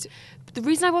realised the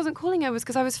reason I wasn't calling her was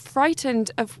because I was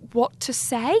frightened of what to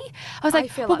say. I was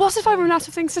like, well, what if I run out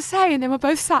of things to say? And then we're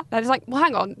both sat there. It's like, well,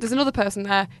 hang on, there's another person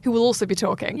there who will also be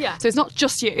talking. Yeah. So it's not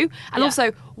just you. And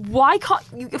also, why can't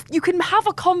you can have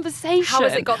a conversation? How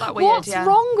has it got that weird? What's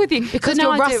wrong with you? Because So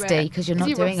now you're I do rusty, it. because you're not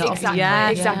doing it often. Exactly. Yeah,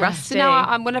 exactly. rusty. So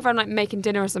now whenever I'm like making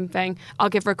dinner or something, I'll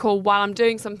give her a call while I'm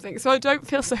doing something, so I don't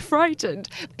feel so frightened.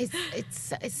 It's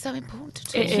so important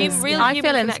to do. It is. I feel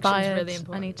connection's inspired. really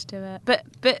important. I need to do it.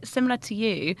 But similar to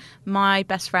you, my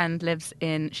best friend lives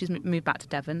she's moved back to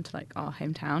Devon, to like our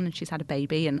hometown, and she's had a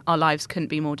baby, and our lives couldn't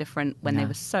be more different when they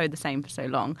were so the same for so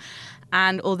long.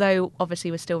 And although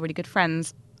obviously we're still really good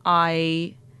friends,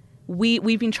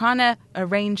 we've been trying to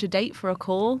arrange a date for a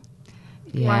call.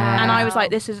 Yeah. And I was like,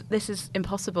 this is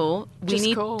impossible. We Just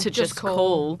need call. to Just just call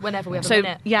call whenever we have a so,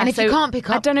 minute. Yeah, And if so you can't pick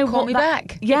up, I don't know call what me that-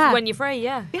 back. Yeah. When you're free,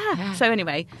 yeah. Yeah. So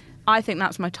anyway, I think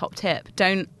that's my top tip.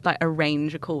 Don't like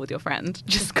arrange a call with your friend.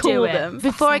 Just Do call it. them.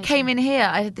 Before I came in here,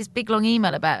 I had this big long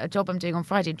email about a job I'm doing on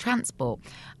Friday in transport.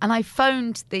 And I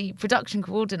phoned the production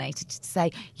coordinator to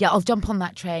say, yeah, I'll jump on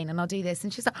that train and I'll do this.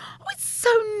 And she's like, oh, it's so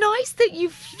nice that you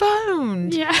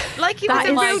phoned. Yeah. Like it That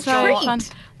was a real is so treat. fun.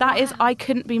 That is, I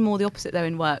couldn't be more the opposite though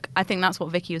in work. I think that's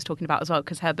what Vicky was talking about as well,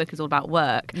 because her book is all about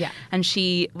work. Yeah. And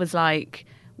she was like,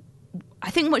 I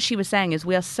think what she was saying is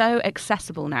we are so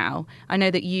accessible now. I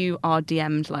know that you are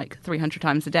DM'd like 300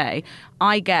 times a day.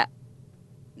 I get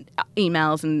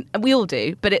emails and we all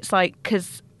do, but it's like,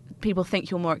 because people think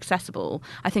you're more accessible.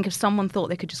 I think if someone thought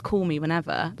they could just call me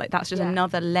whenever, like that's just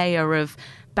another layer of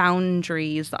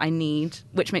boundaries that I need,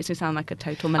 which makes me sound like a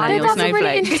total millennial That's a snowflake.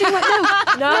 really interesting way.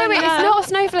 No, it's not a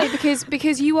snowflake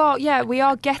because we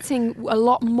are getting a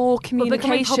lot more becoming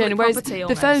communication. public Whereas property the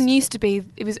almost. phone used to be,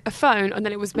 it was a phone and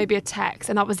then it was maybe a text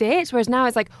and that was it. Whereas now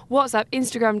it's like WhatsApp,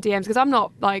 Instagram DMs. Because I'm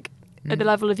not like at the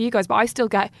level of you guys, but I still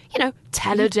get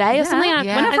 10 a day or something.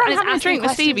 Yeah. Whenever And I'm it's having a asking drink with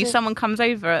questions Stevie, and- someone comes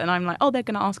over and I'm like, oh, they're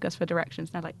going to ask us for directions.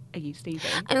 And they're like, are you Stevie?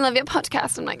 I love your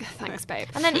podcast. I'm like, thanks, babe.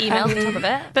 And then emails on top of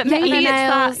it. But Yeah, maybe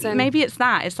emails it's that. and- Maybe it's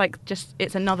that. It's like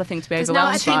it's another thing to be There's no-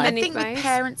 overwhelmed I think, by. I think with Ways.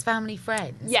 parents, family,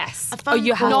 friends. Yes. A phone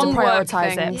You have to call- Non-work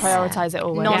prioritise it. things. Prioritise it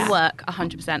always. Non-work,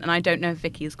 100%. And I don't know if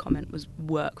Vicky's comment was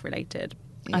work related.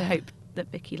 I Yeah. hope that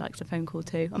Vicky likes a phone call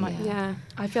too. I might. Yeah,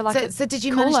 I feel like So did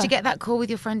you call manage her. to get that call with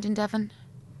your friend in Devon?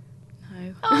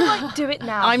 No. Oh, do it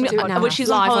now. I'm. Do it now. Well, she's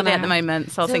Live on on holiday air. at the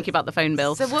moment, so I was So- thinking about the phone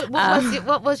bill. So what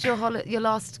was your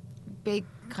last big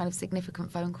kind of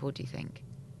significant phone call, do you think?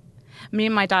 Me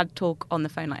and my dad talk on the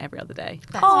phone like every other day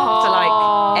That's for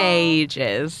like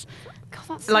ages. God,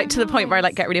 that's so like to the point where I nice.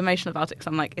 like get really emotional about it because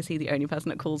I'm like, is he the only person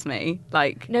that calls me?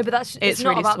 Like, No, but it's not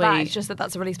really about that. sweet. It's just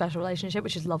that's a really special relationship,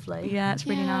 which is lovely. Yeah, it's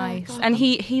really Yeah, nice. God. And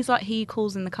he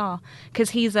calls in the car because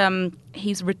he's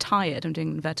retired. I'm doing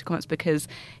inverted commas because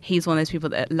he's one of those people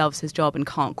that loves his job and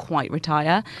can't quite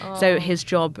retire. So his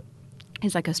job.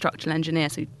 He's like a structural engineer,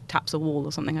 so he taps a wall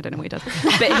or something. I don't know what he does.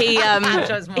 But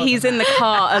he's in the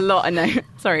car a lot. I know.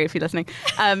 Sorry if you're listening.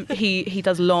 He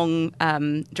does long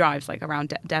drives like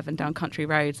around Devon down country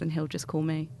roads, and he'll just call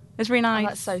me. It's really nice. Oh,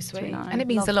 that's so It's sweet. really nice. And it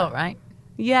means a lot, right?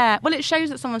 Yeah. Well, it shows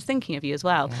that someone's thinking of you as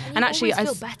well. And And you actually,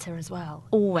 always feel better as well.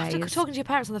 Always. After talking to your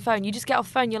parents on the phone, you just get off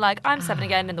the phone, you're like, I'm 7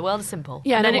 again and the world is simple.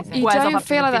 Yeah, and then no, it you wears off don't after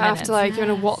feel like 15 that minutes. after like you're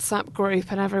in a WhatsApp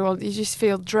group and everyone. You just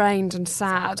feel drained and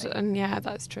sad, and yeah,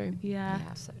 that's true. Yeah.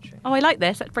 So true. Oh, I like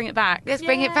this. Let's bring it back. Let's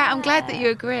bring it back. I'm glad that you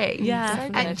agree. Yeah. So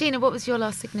And good. Gina, what was your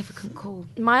last significant call?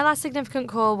 My last significant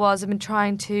call was I've been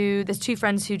trying to. There's two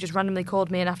friends who just randomly called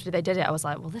me, and after they did it, I was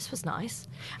like, well, this was nice.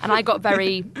 And I got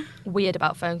very weird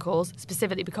about phone calls,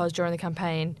 specifically because during the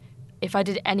campaign, if I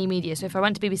did any media, so if I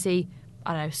went to BBC,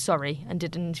 I don't know, Surrey, and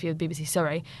did an interview with BBC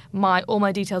Surrey, all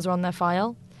my details are on their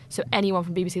file. So anyone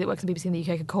from BBC that works in BBC in the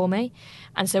UK could call me.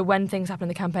 And so when things happen in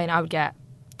the campaign, I would get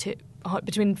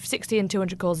between 60 and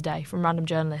 200 calls a day from random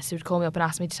journalists who would call me up and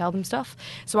ask me to tell them stuff.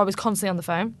 So I was constantly on the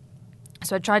phone.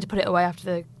 So I tried to put it away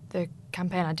after the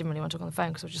campaign. I didn't really want to talk on the phone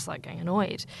because I was just like getting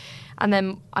annoyed. And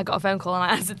then I got a phone call and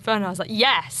I answered the phone and I was like,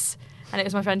 yes! And it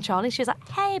was my friend Charlie. She was like,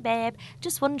 hey, babe,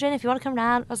 just wondering if you want to come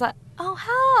round. I was like, oh,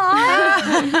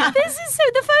 hi.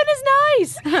 The phone is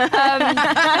nice.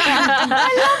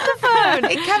 I love the phone.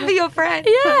 It can be your friend.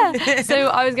 Yeah. So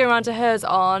I was going around to hers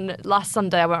on last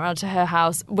Sunday. I went around to her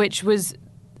house, which was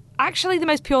actually the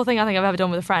most pure thing I think I've ever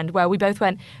done with a friend, where we both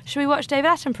went, should we watch David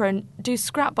Attenborough and do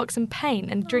scrapbooks and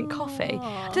paint and drink coffee?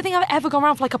 I don't think I've ever gone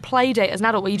around for like a play date as an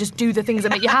adult where you just do the things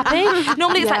that make you happy.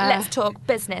 Normally it's like, let's talk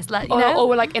business. Or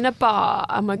we're like in a bar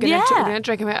and we're going to Yeah.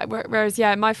 drink. Whereas,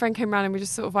 my friend came around and we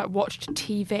just sort of like watched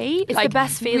TV. It's like, the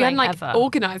best We hadn't feeling like ever.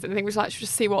 organised anything. We just like, should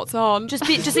just see what's on. just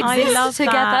exist I love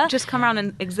together. that. Just come around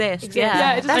and exist. Yeah.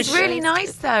 Yeah, it That's Like, really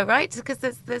nice, though, right? Because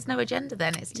there's no agenda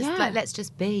then. It's just like, let's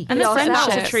just be. And Yeah, the friendship's a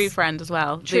friendships. true friend as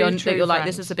well. True That you're like, friend.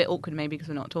 this is a bit awkward maybe because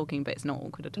we're not talking, but it's not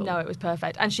awkward at all. No, it was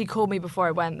perfect. And she called me before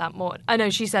I went that morning. I know,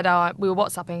 she said, we were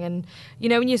WhatsApping, and you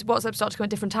know when your WhatsApp starts to come at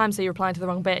different times, so you're replying to the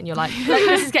wrong bit, and you're like,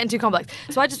 this is getting too complex.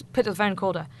 So I just picked up the phone and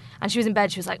called her. And she was in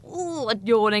bed, she was like, ooh,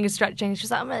 yawning and stretching. She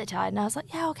was like, I'm really tired. And I was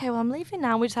like, yeah, okay, well, I'm leaving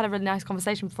now. And we just had a really nice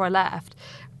conversation before I left,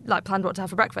 like planned what to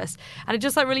have for breakfast. And it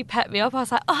just like really pepped me up. I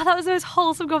was like, oh, that was the most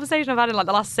wholesome conversation I've had in like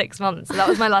the last 6 months. So that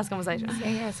was my last conversation.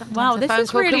 Sometimes Wow, a this phone is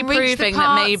call really can reach the proving that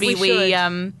parts maybe we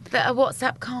that a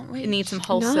WhatsApp can't reach. need some No,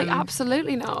 wholesome.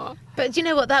 absolutely not. But you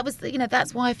know what? That was,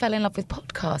 that's why I fell in love with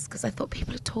podcasts, because I thought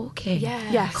people are talking.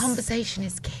 Yes. Conversation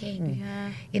is king.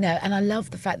 Yeah. And I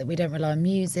love the fact that we don't rely on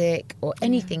music or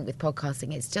anything with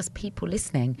podcasting. It's just people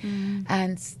listening.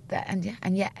 And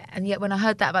yet when I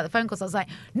heard that about the phone calls, I was like,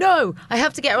 no, I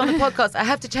have to get her on the podcast. I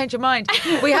have to change her mind.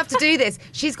 We have to do this.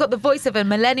 She's got the voice of a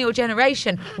millennial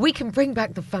generation. We can bring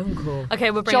back the phone call. Okay,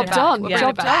 we're bringing Job it back. done. We're Yeah. bringing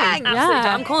it Job back. done. Absolutely Yeah.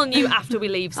 done. I'm calling you after we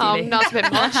leave, Stevie. That's a bit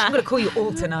much. I'm going to call you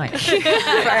all tonight for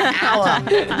an hour.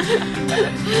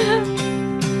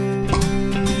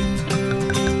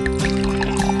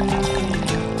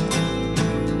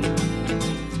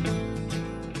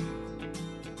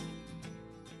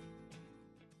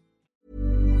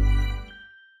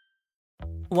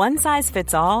 One size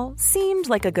fits all seemed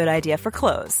like a good idea for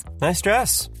clothes. Nice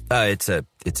dress. It's a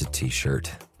t-shirt.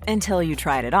 Until you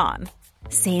tried it on.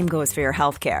 Same goes for your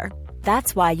healthcare.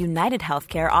 That's why United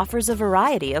Healthcare offers a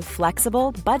variety of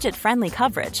flexible, budget-friendly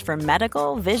coverage for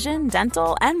medical, vision,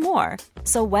 dental, and more.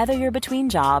 So whether you're between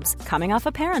jobs, coming off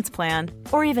a parent's plan,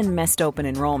 or even missed open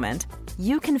enrollment,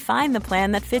 you can find the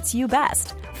plan that fits you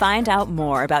best. Find out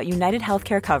more about United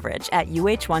Healthcare coverage at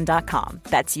uh1.com.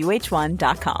 That's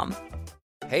uh1.com.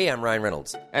 Hey, I'm Ryan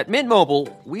Reynolds. At Mint Mobile,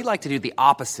 we like to do the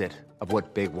opposite of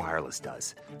what Big Wireless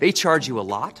does. They charge you a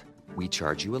lot, we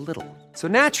charge you a little. So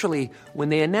naturally, when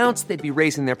they announced they'd be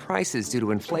raising their prices due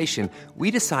to inflation, we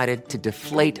decided to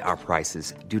deflate our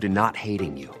prices due to not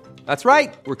hating you. That's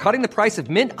right. We're cutting the price of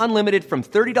Mint Unlimited from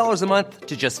 $30 a month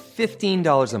to just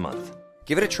 $15 a month.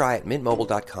 Give it a try at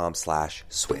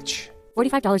mintmobile.com/switch.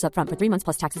 $45 up front for 3 months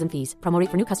plus taxes and fees. Promo rate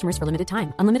for new customers for limited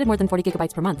time. Unlimited more than 40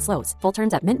 gigabytes per month. Slows full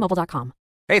terms at mintmobile.com.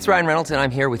 Hey, it's Ryan Reynolds, and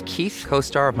I'm here with Keith,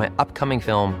 co-star of my upcoming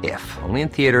film, If, only in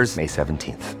theaters May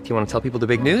 17th. Do you want to tell people the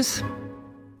big news?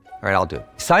 All right, I'll do it.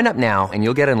 Sign up now and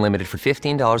you'll get unlimited for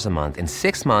 $15 a month and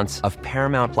 6 months of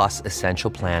Paramount Plus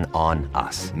Essential Plan on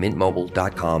us.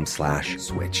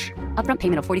 MintMobile.com/switch. Upfront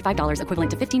payment of $45 equivalent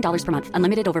to $15 per month.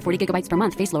 Unlimited over 40 gigabytes per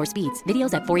month. Face lower speeds.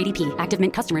 Videos at 480p. Active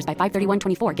Mint customers by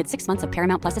 531.24 get 6 months of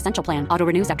Paramount Plus Essential Plan. Auto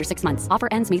renews after 6 months. Offer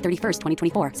ends May 31st,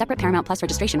 2024. Separate Paramount Plus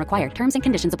registration required. Terms and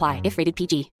conditions apply if rated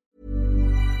PG.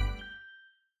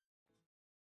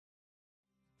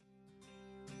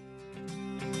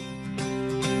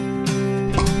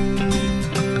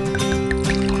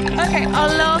 Okay, our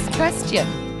last question.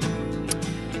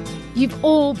 You've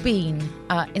all been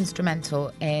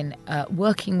instrumental in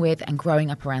working with and growing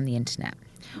up around the internet.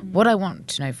 What I want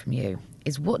to know from you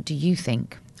is, what do you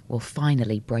think will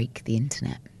finally break the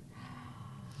internet?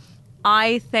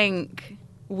 I think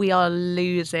we are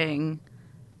losing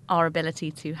our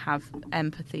ability to have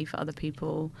empathy for other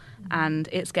people, and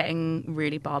it's getting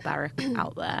really barbaric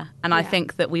out there. And I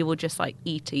think that we will just like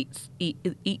eat each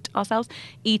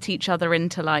other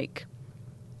into, like,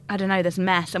 I don't know, this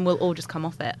mess, and we'll all just come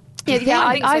off it.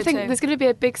 I think there's going to be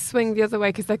a big swing the other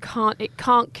way, because it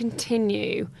can't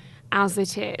continue as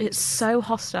it is. It's so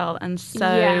hostile and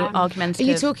so argumentative.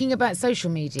 Are you talking about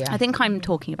social media? I think I'm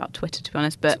talking about Twitter, to be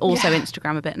honest, but also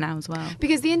Instagram a bit now as well.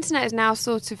 Because the internet is now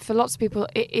sort of, for lots of people,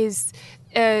 it is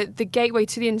the gateway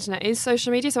to the internet is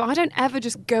social media. So I don't ever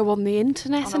just go on the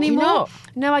internet anymore.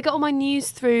 No, I get all my news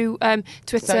through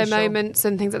Twitter social moments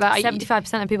and things like that.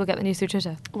 75% of people get the news through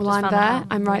Twitter. Well, I'm there.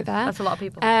 I'm right there. That's a lot of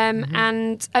people.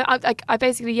 And I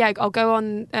basically, I'll go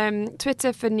on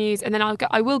Twitter for news, and then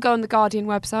I will go on the Guardian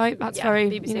website. That's very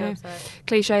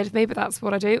cliched of me, but that's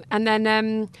what I do. And then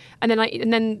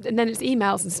it's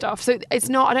emails and stuff. So it's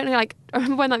not. I don't know. Like, I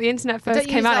remember when the internet first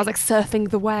came out, I was like surfing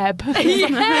the web. You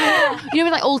know,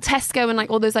 with like all Tesco and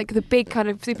like all those like the big kind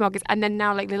of supermarkets, and then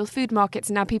now like little food markets,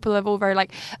 and now people are all very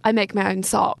like, I make my own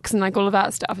socks, and like all of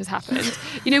that stuff has happened.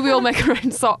 You know, we all make our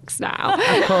own socks now.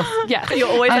 Of course. Yeah. You're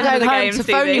always ahead of the game, to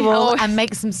phone you all and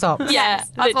make some socks. Yeah,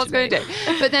 that's what I'm going to do.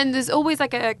 But then there's always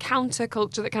like a counter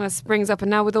culture that kind of springs up, and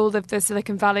now with all of the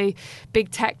Silicon Valley big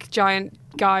tech giant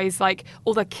guys, like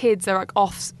all their kids are like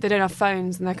off, they don't have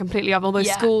phones, and they're completely off. All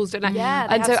those schools don't have.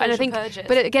 And I think purges.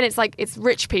 But again, it's like it's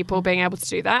rich people being able to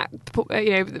do that.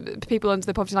 You know, people under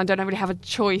the poverty line don't really have a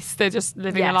choice. They're just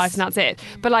living their life, and that's it.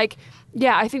 But like,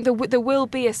 I think there will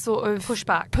be a sort of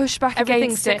pushback Everything's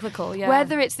against cyclical, it.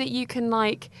 Whether it's that you can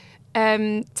like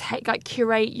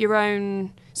curate your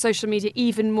own social media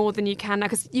even more than you can now,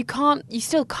 because you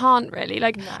still can't really.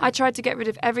 Like, I tried to get rid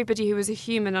of everybody who was a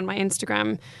human on my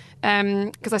Instagram,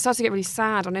 because I started to get really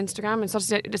sad on Instagram, and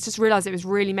started to just realised it was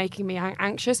really making me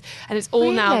anxious. And it's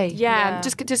all now,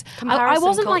 just I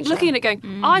wasn't like looking at it going,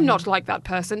 I'm not like that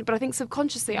person, but I think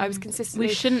subconsciously I was consistently.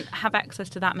 We shouldn't have access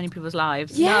to that many people's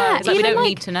lives. Yeah, it's like we don't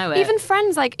need to know it. Even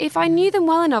friends, like if I knew them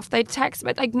well enough, they'd text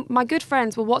me. Like my good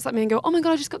friends will WhatsApp me and go, "Oh my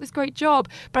god, I just got this great job,"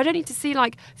 but I don't need to see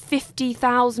like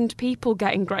 50,000 people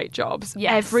getting great jobs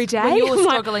every day. When you're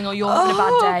struggling or you're having a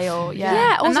bad day, or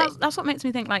and that's what makes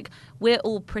me think like we're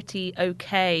all pretty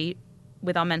okay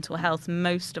with our mental health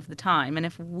most of the time, and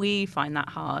if we find that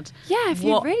hard, if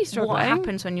you're really struggling, what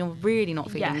happens when you're really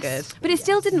not feeling good? But it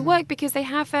still didn't work, because they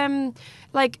have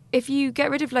like if you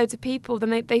get rid of loads of people,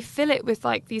 then they fill it with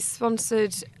like these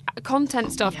sponsored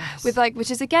content stuff with like,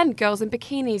 which is again girls in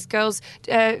bikinis, girls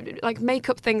like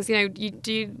makeup things. You know,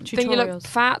 do you think you look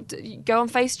fat? Go on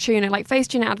Facetune, like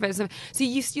Facetune adverts. So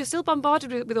you're still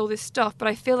bombarded with all this stuff. But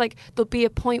I feel like there'll be a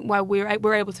point where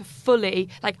we're able to fully,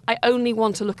 like, I only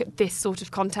want to look at this sort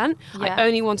of content. I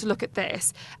only want to look at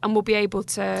this, and we'll be able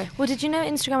to. Well, did you know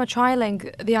Instagram are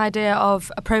trialing the idea of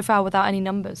a profile without any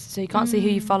numbers, so you can't see who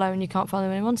you follow and you can't follow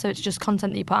anyone. So it's just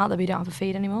content that you put out there, but you don't have a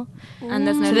feed anymore. And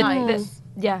there's no likes.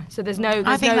 So there's no.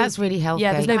 I think that's really helpful.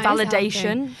 Yeah, there's no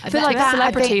validation. I feel like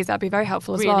celebrities, that'd be very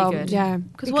helpful as well. Good. Yeah.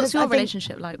 Because what's your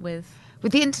relationship like with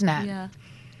the internet? Yeah.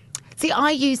 See,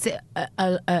 I use it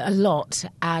a lot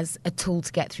as a tool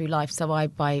to get through life. So I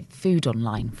buy food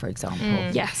online, for example.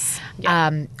 Yes.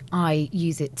 I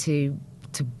use it to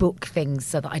book things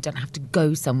so that I don't have to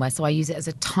go somewhere. So I use it as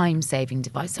a time-saving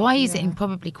device. So I use it in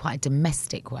probably quite a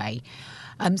domestic way.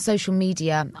 Social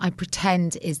media, I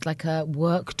pretend, is like a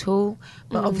work tool,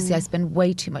 but obviously I spend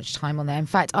way too much time on there. In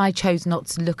fact, I chose not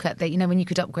to look at when you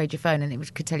could upgrade your phone and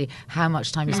it could tell you how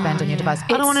much time you spend on your device.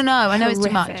 I don't want to know. I know it's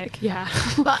too much. Yeah.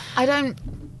 But I don't.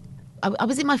 I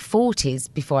was in my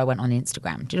 40s before I went on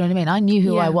Instagram. Do you know what I mean? I knew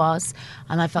who I was,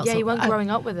 and I felt. Yeah, you weren't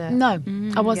growing up with it. No,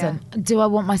 I wasn't. Yeah. Do I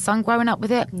want my son growing up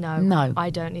with it? No,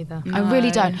 I don't either. I really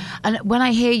don't. And when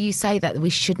I hear you say that we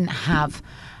shouldn't have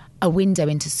a window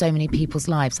into so many people's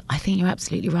lives. I think you're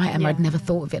absolutely right, Emma. I'd never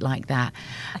thought of it like that.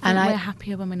 I think we're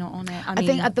happier when we're not on it. I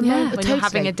think at the moment, when you're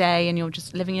having a day and you're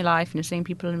just living your life and you're seeing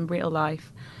people in real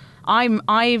life. I'm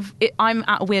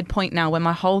at a weird point now where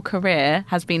my whole career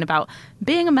has been about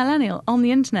being a millennial on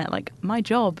the internet. Like, my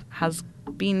job has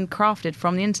been crafted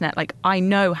from the internet. Like, I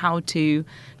know how to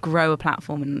grow a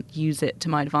platform and use it to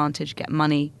my advantage, get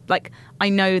money. Like, I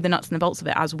know the nuts and the bolts of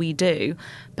it, as we do,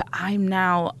 but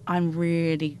I'm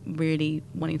really, really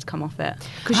wanting to come off it.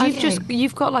 Because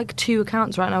you've got like 2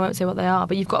 accounts, right? And I won't say what they are,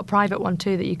 but you've got a private one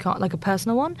too that you can't, like a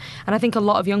personal one. And I think a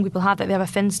lot of young people have that. They have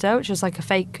a Finsta, which is like a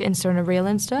fake Insta and a real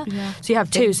Insta. Yeah. So you have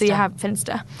 2. So you have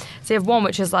Finsta. So you have one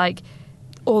which is like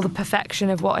all the perfection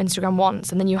of what Instagram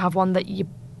wants, and then you have one that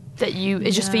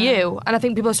is just for you. And I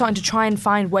think people are starting to try and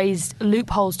find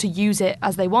loopholes to use it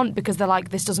as they want, because they're like,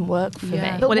 this doesn't work for me.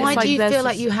 But why do you feel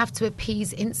like you have to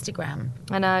appease Instagram?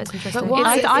 I know, it's interesting.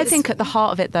 But I think at the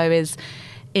heart of it, though, is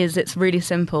it's really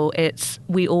simple. It's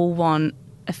we all want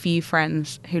a few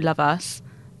friends who love us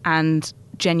and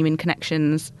genuine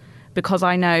connections, because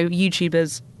I know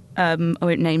YouTubers, I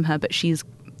won't name her, but she's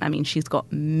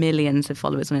got millions of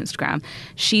followers on Instagram.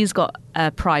 She's got a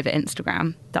private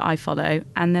Instagram that I follow,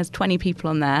 and there's 20 people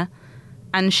on there,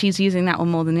 and she's using that one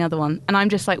more than the other one. And I'm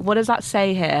just like, what does that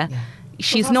say here? Yeah.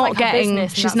 She's not getting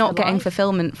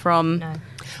fulfillment from... No.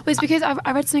 Well, it's because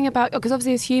I read something about, because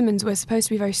obviously as humans we're supposed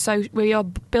to be we are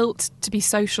built to be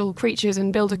social creatures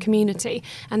and build a community,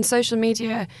 and social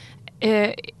media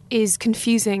is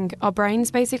confusing our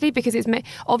brains, basically, because it's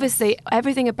obviously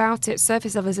everything about it,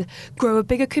 surface level, is grow a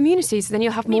bigger community, so then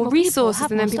you'll have more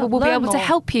resources, and then people will be able to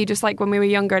help you, just like when we were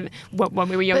younger, and when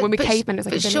we cavemen.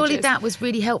 But surely that was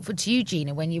really helpful to you,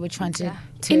 Gina, when you were trying to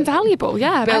invaluable,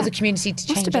 build a community to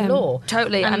change the law.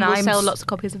 Totally, and we'll sell lots of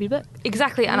copies of your book.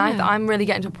 Exactly, and I'm really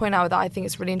getting to a point now that I think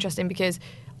it's really interesting, because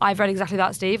I've read exactly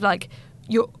that, Steve. Like,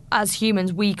 as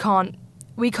humans, we can't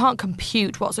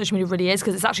compute what social media really is,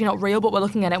 because it's actually not real, but we're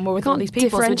looking at it and we're with all these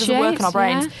people, so it doesn't work in our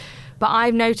brains. Yeah. But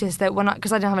I've noticed that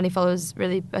because I didn't have any followers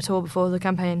really at all before the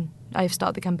campaign, I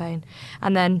started the campaign,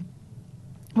 and then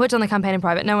worked on the campaign in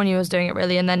private. No one knew I was doing it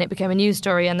really, and then it became a news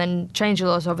story, and then changed a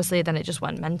lot, obviously, then it just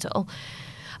went mental.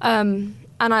 And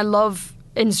I love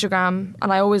Instagram,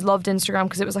 and I always loved Instagram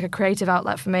because it was like a creative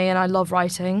outlet for me, and I love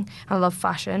writing, and I love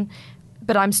fashion.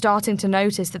 But I'm starting to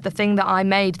notice that the thing that I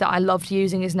made that I loved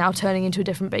using is now turning into a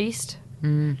different beast.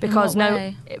 Because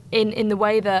in the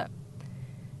way that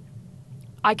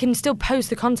I can still post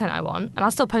the content I want, and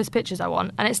I'll still post pictures I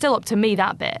want, and it's still up to me,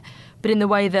 that bit. But in the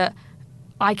way that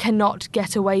I cannot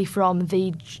get away from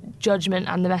the judgment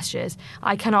and the messages.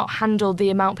 I cannot handle the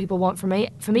amount people want from me.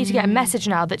 For me to get a message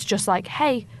now that's just like,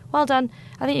 hey, well done,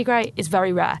 I think you're great, is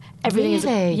very rare. Everything is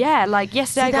like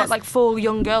yesterday I got like 4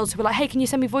 young girls who were like, hey, can you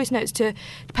send me voice notes to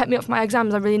pep me up for my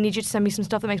exams? I really need you to send me some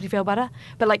stuff that makes me feel better.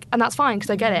 But like, and that's fine because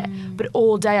I get it. But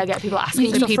all day I get people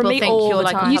asking stuff from me all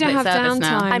the time. You don't have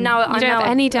downtime. I'm now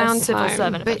any downtime. Civil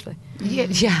servant, effectively.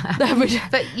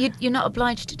 But you're not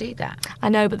obliged to do that. I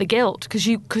know, but the guilt, because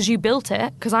you built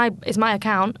it, because it's my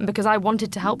account, and because I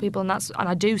wanted to help people, and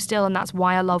I do still, and that's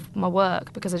why I love my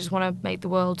work, because I just want to make the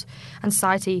world and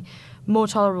society more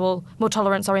tolerant,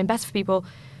 and better for people.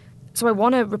 So I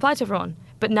want to reply to everyone,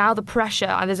 but now the pressure,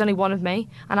 and there's only one of me,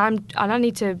 and I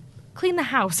need to clean the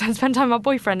house and spend time with my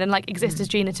boyfriend and like exist as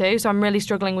Gina too. So I'm really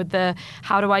struggling with the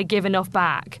how do I give enough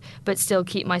back but still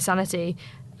keep my sanity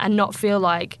and not feel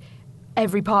like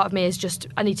every part of me is just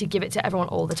I need to give it to everyone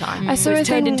all the time. It's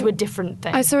turned into a different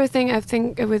thing. I saw a thing, I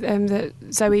think, with the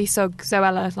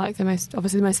Zoella, like the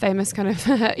most famous kind of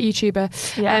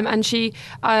YouTuber. Yeah. And she,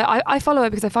 I follow her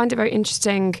because I find it very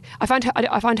interesting. I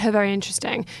find her very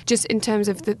interesting, just in terms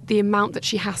of the amount that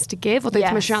she has to give, or the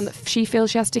much amount that she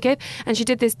feels she has to give. And she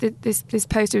did this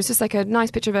post. It was just like a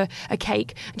nice picture of a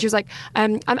cake, and she was like,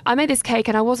 I made this cake,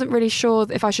 and I wasn't really sure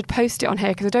if I should post it on here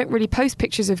because I don't really post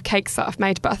pictures of cakes that I've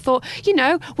made, but I thought,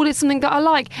 it's something that I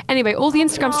like. Anyway, all the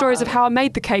Instagram stories of how I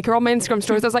made the cake are on my Instagram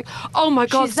stories. I was like, oh my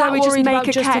God, Zoe, just make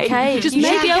a cake. Just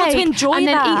make a cake and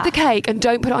then eat the cake and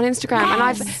don't put it on Instagram. Yes. And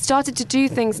I've started to do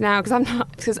things now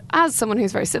because as someone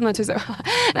who's very similar to Zoe,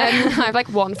 I have like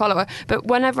 1 follower. But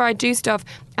whenever I do stuff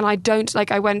and I don't,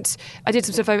 like I did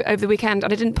some stuff over the weekend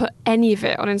and I didn't put any of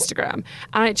it on Instagram.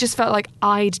 And it just felt like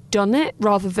I'd done it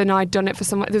rather than I'd done it for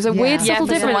someone. There was a weird subtle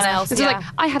difference. Else, it's like,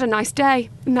 I had a nice day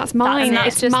and that's mine.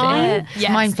 It's mine.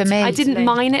 Yes. Mine for me. I didn't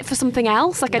mine it for something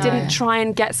else. Like I didn't try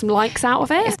and get some likes out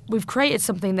of it. We've created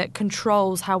something that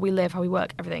controls how we live, how we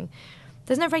work, everything.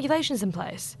 There's no regulations in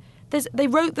place. They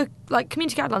wrote the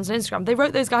community guidelines on Instagram. They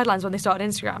wrote those guidelines when they started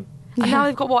Instagram. And now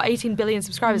they've got 18 billion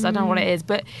subscribers. I don't know what it is,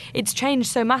 but it's changed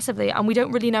so massively and we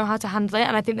don't really know how to handle it.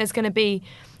 And I think there's going to be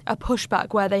a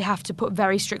pushback where they have to put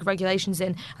very strict regulations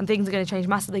in, and things are going to change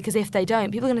massively, because if they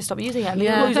don't, people are going to stop using it. And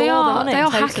people lose they all are. their money. They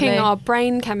are Totally. hacking our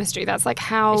brain chemistry. That's like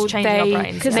how It's changing our they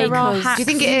brains. Because there are hacks. Do you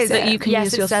think it is? that you can Yes,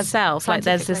 use it says yourself? Like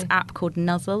there's this scientifically. app called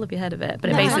Nuzzle. Have you heard of it?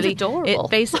 But No. it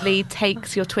basically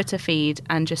takes your Twitter feed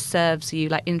and just serves you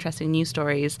like interesting news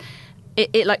stories.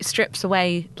 It like strips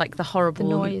away like the horrible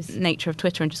noise. nature of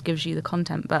Twitter and just gives you the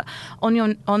content. But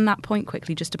on that point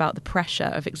quickly, just about the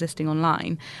pressure of existing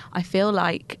online, I feel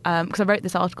like because I wrote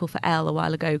this article for Elle a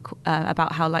while ago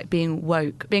about how like being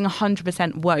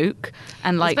 100% woke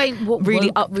and like Explain what really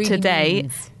woke up to really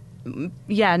date. means.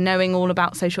 Yeah, knowing all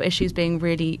about social issues, being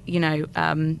really,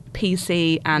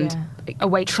 PC and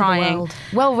Awake to the trying. world.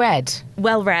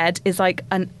 Well read is like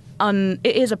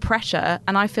it is a pressure,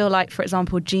 and I feel like, for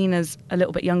example, Gina's a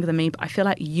little bit younger than me, but I feel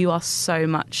like you are so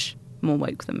much more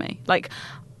woke than me. Like,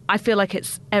 I feel like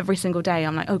it's every single day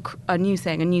I'm like, a new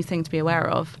thing to be aware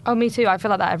of. Oh, me too. I feel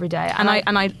like that every day. And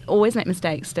I always make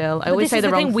mistakes still. I always say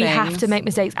the wrong things. We have to make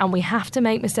mistakes, and we have to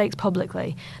make mistakes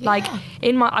publicly. Like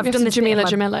I've done this. Jamila,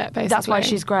 basically. That's why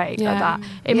she's great at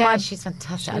that. She's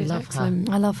fantastic. I love her.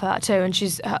 I love her too,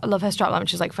 and I love her strapline,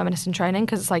 which is like feminist in training,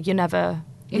 because it's like you're never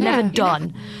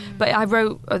done. But I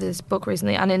wrote this book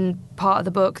recently, and in part of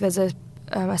the book there's a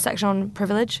section on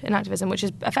privilege in activism, which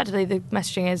is effectively the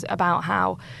messaging is about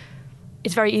how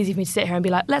it's very easy for me to sit here and be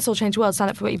like, let's all change the world, stand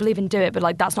up for what you believe in, do it. But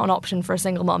like, that's not an option for a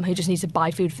single mum who just needs to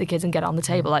buy food for the kids and get it on the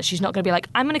table. Like, she's not going to be like,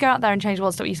 I'm going to go out there and change the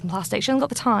world, stop using plastic. She hasn't got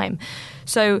the time.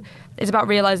 So it's about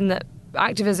realising that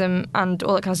activism and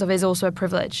all that kind of stuff is also a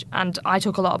privilege. And I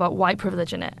talk a lot about white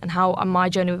privilege in it, and how my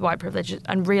journey with white privilege,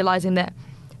 and realising that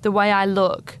the way I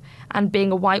look and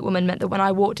being a white woman meant that when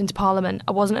I walked into Parliament,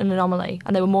 I wasn't an anomaly,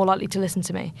 and they were more likely to listen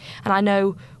to me. And I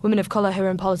know women of colour who are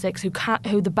in politics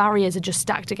who the barriers are just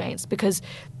stacked against, because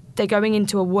they're going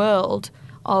into a world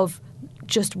of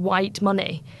just white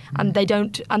money, and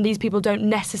these people don't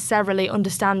necessarily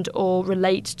understand or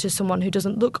relate to someone who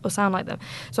doesn't look or sound like them.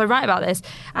 So I write about this,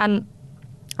 and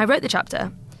I wrote the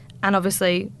chapter, and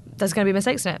obviously there's going to be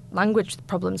mistakes in it, language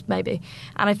problems maybe.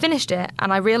 And I finished it,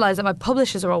 and I realised that my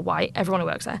publishers are all white, everyone who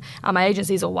works there, and my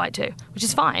agency is all white too, which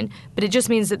is fine, but it just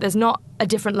means that there's not a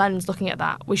different lens looking at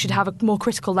that. We should have a more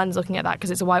critical lens looking at that, because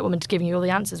it's a white woman giving you all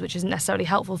the answers, which isn't necessarily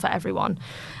helpful for everyone.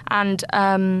 And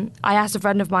I asked a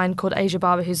friend of mine called Asia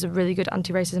Barber, who's a really good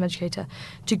anti-racism educator,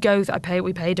 to go,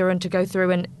 we paid her, and to go through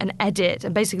and edit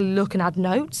and basically look and add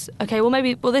notes. Okay, well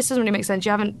this doesn't really make sense.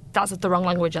 That's the wrong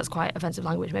language, that's quite offensive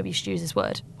language, maybe you should use this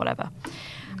word, whatever.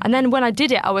 And then when I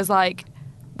did it, I was like,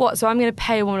 what? So I'm going to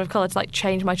pay a woman of colour to like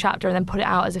change my chapter and then put it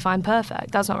out as if I'm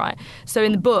perfect? That's not right. So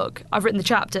in the book, I've written the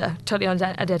chapter totally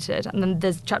unedited, and then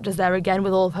there's chapters there again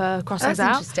with all of her crossings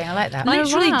out. That's interesting. I like that.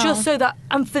 Literally just so that,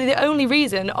 and for the only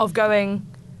reason of going,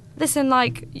 listen,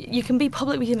 like, you can be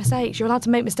public with your mistakes. You're allowed to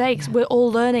make mistakes. We're all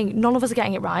learning. None of us are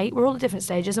getting it right. We're all at different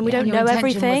stages, and we don't know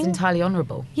everything. Was entirely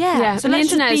honourable. Yeah. So the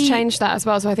internet has changed that as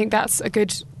well. So I think that's a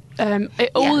good.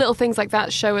 Little things like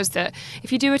that show us that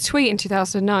if you do a tweet in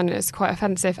 2009 and it's quite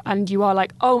offensive, and you are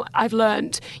like, oh, I've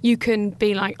learned, you can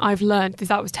be like, I've learned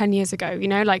that was 10 years ago,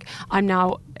 like I'm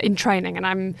now in training,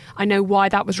 and I know why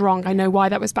that was wrong, I know why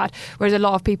that was bad. Whereas a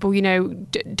lot of people,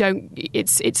 don't.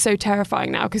 It's so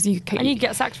terrifying now, because you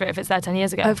get sacked for it if it's there 10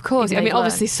 years ago. Of course, I mean,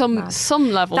 obviously some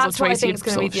levels that's of tweets. What I think is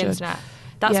going to be the internet.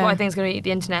 That's what I think is going to be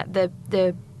the internet.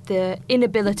 The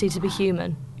inability to be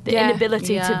human. The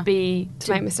inability to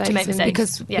make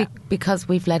mistakes. Because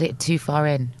we've let it too far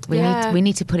in. We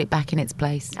need to put it back in its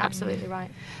place. Absolutely right.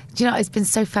 Do you know, it's been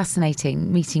so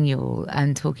fascinating meeting you all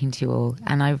and talking to you all,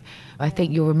 and I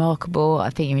think you're remarkable. I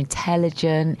think you're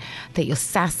intelligent. I think you're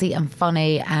sassy and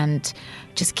funny, and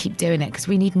just keep doing it, because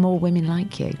we need more women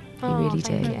like you. We really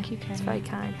do. Thank you. It's very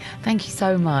kind. Thank you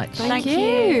so much. Thank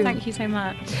you. Thank you so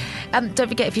much. Don't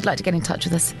forget, if you'd like to get in touch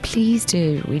with us, please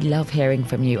do. We love hearing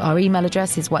from you. Our email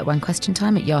address is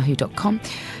whitewinequestiontime@yahoo.com.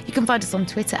 You can find us on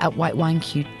Twitter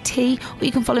 @whitewineqt, or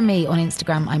you can follow me on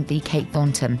Instagram. I'm the Kate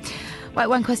Thornton. White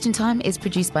Wine Question Time is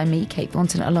produced by me, Kate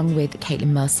Thornton, along with Caitlin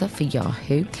Mercer for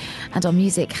Yahoo. And our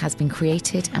music has been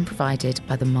created and provided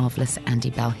by the marvellous Andy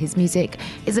Bell. His music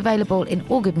is available in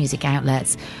all good music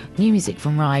outlets, new music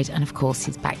from Ride, and of course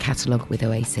his back catalogue with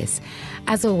Oasis.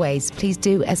 As always, please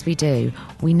do as we do.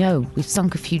 We know we've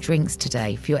sunk a few drinks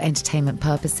today for your entertainment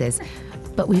purposes,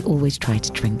 but we always try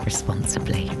to drink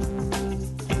responsibly.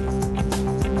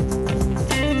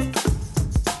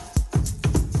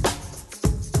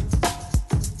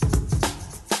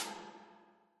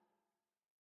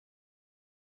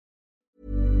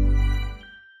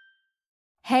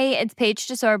 Hey, it's Paige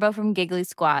DeSorbo from Giggly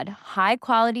Squad. High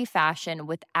quality fashion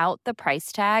without the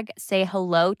price tag. Say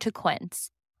hello to Quince.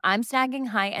 I'm snagging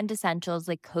high-end essentials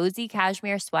like cozy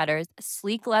cashmere sweaters,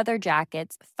 sleek leather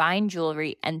jackets, fine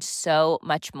jewelry, and so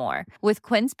much more. With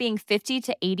Quince being 50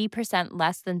 to 80%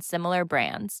 less than similar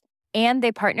brands. And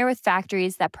they partner with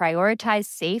factories that prioritize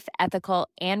safe, ethical,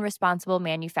 and responsible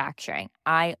manufacturing.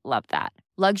 I love that.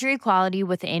 Luxury quality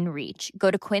within reach.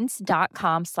 Go to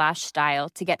quince.com/style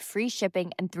to get free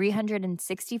shipping and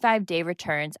 365-day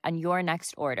returns on your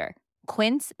next order.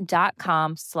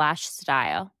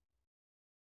 Quince.com/style.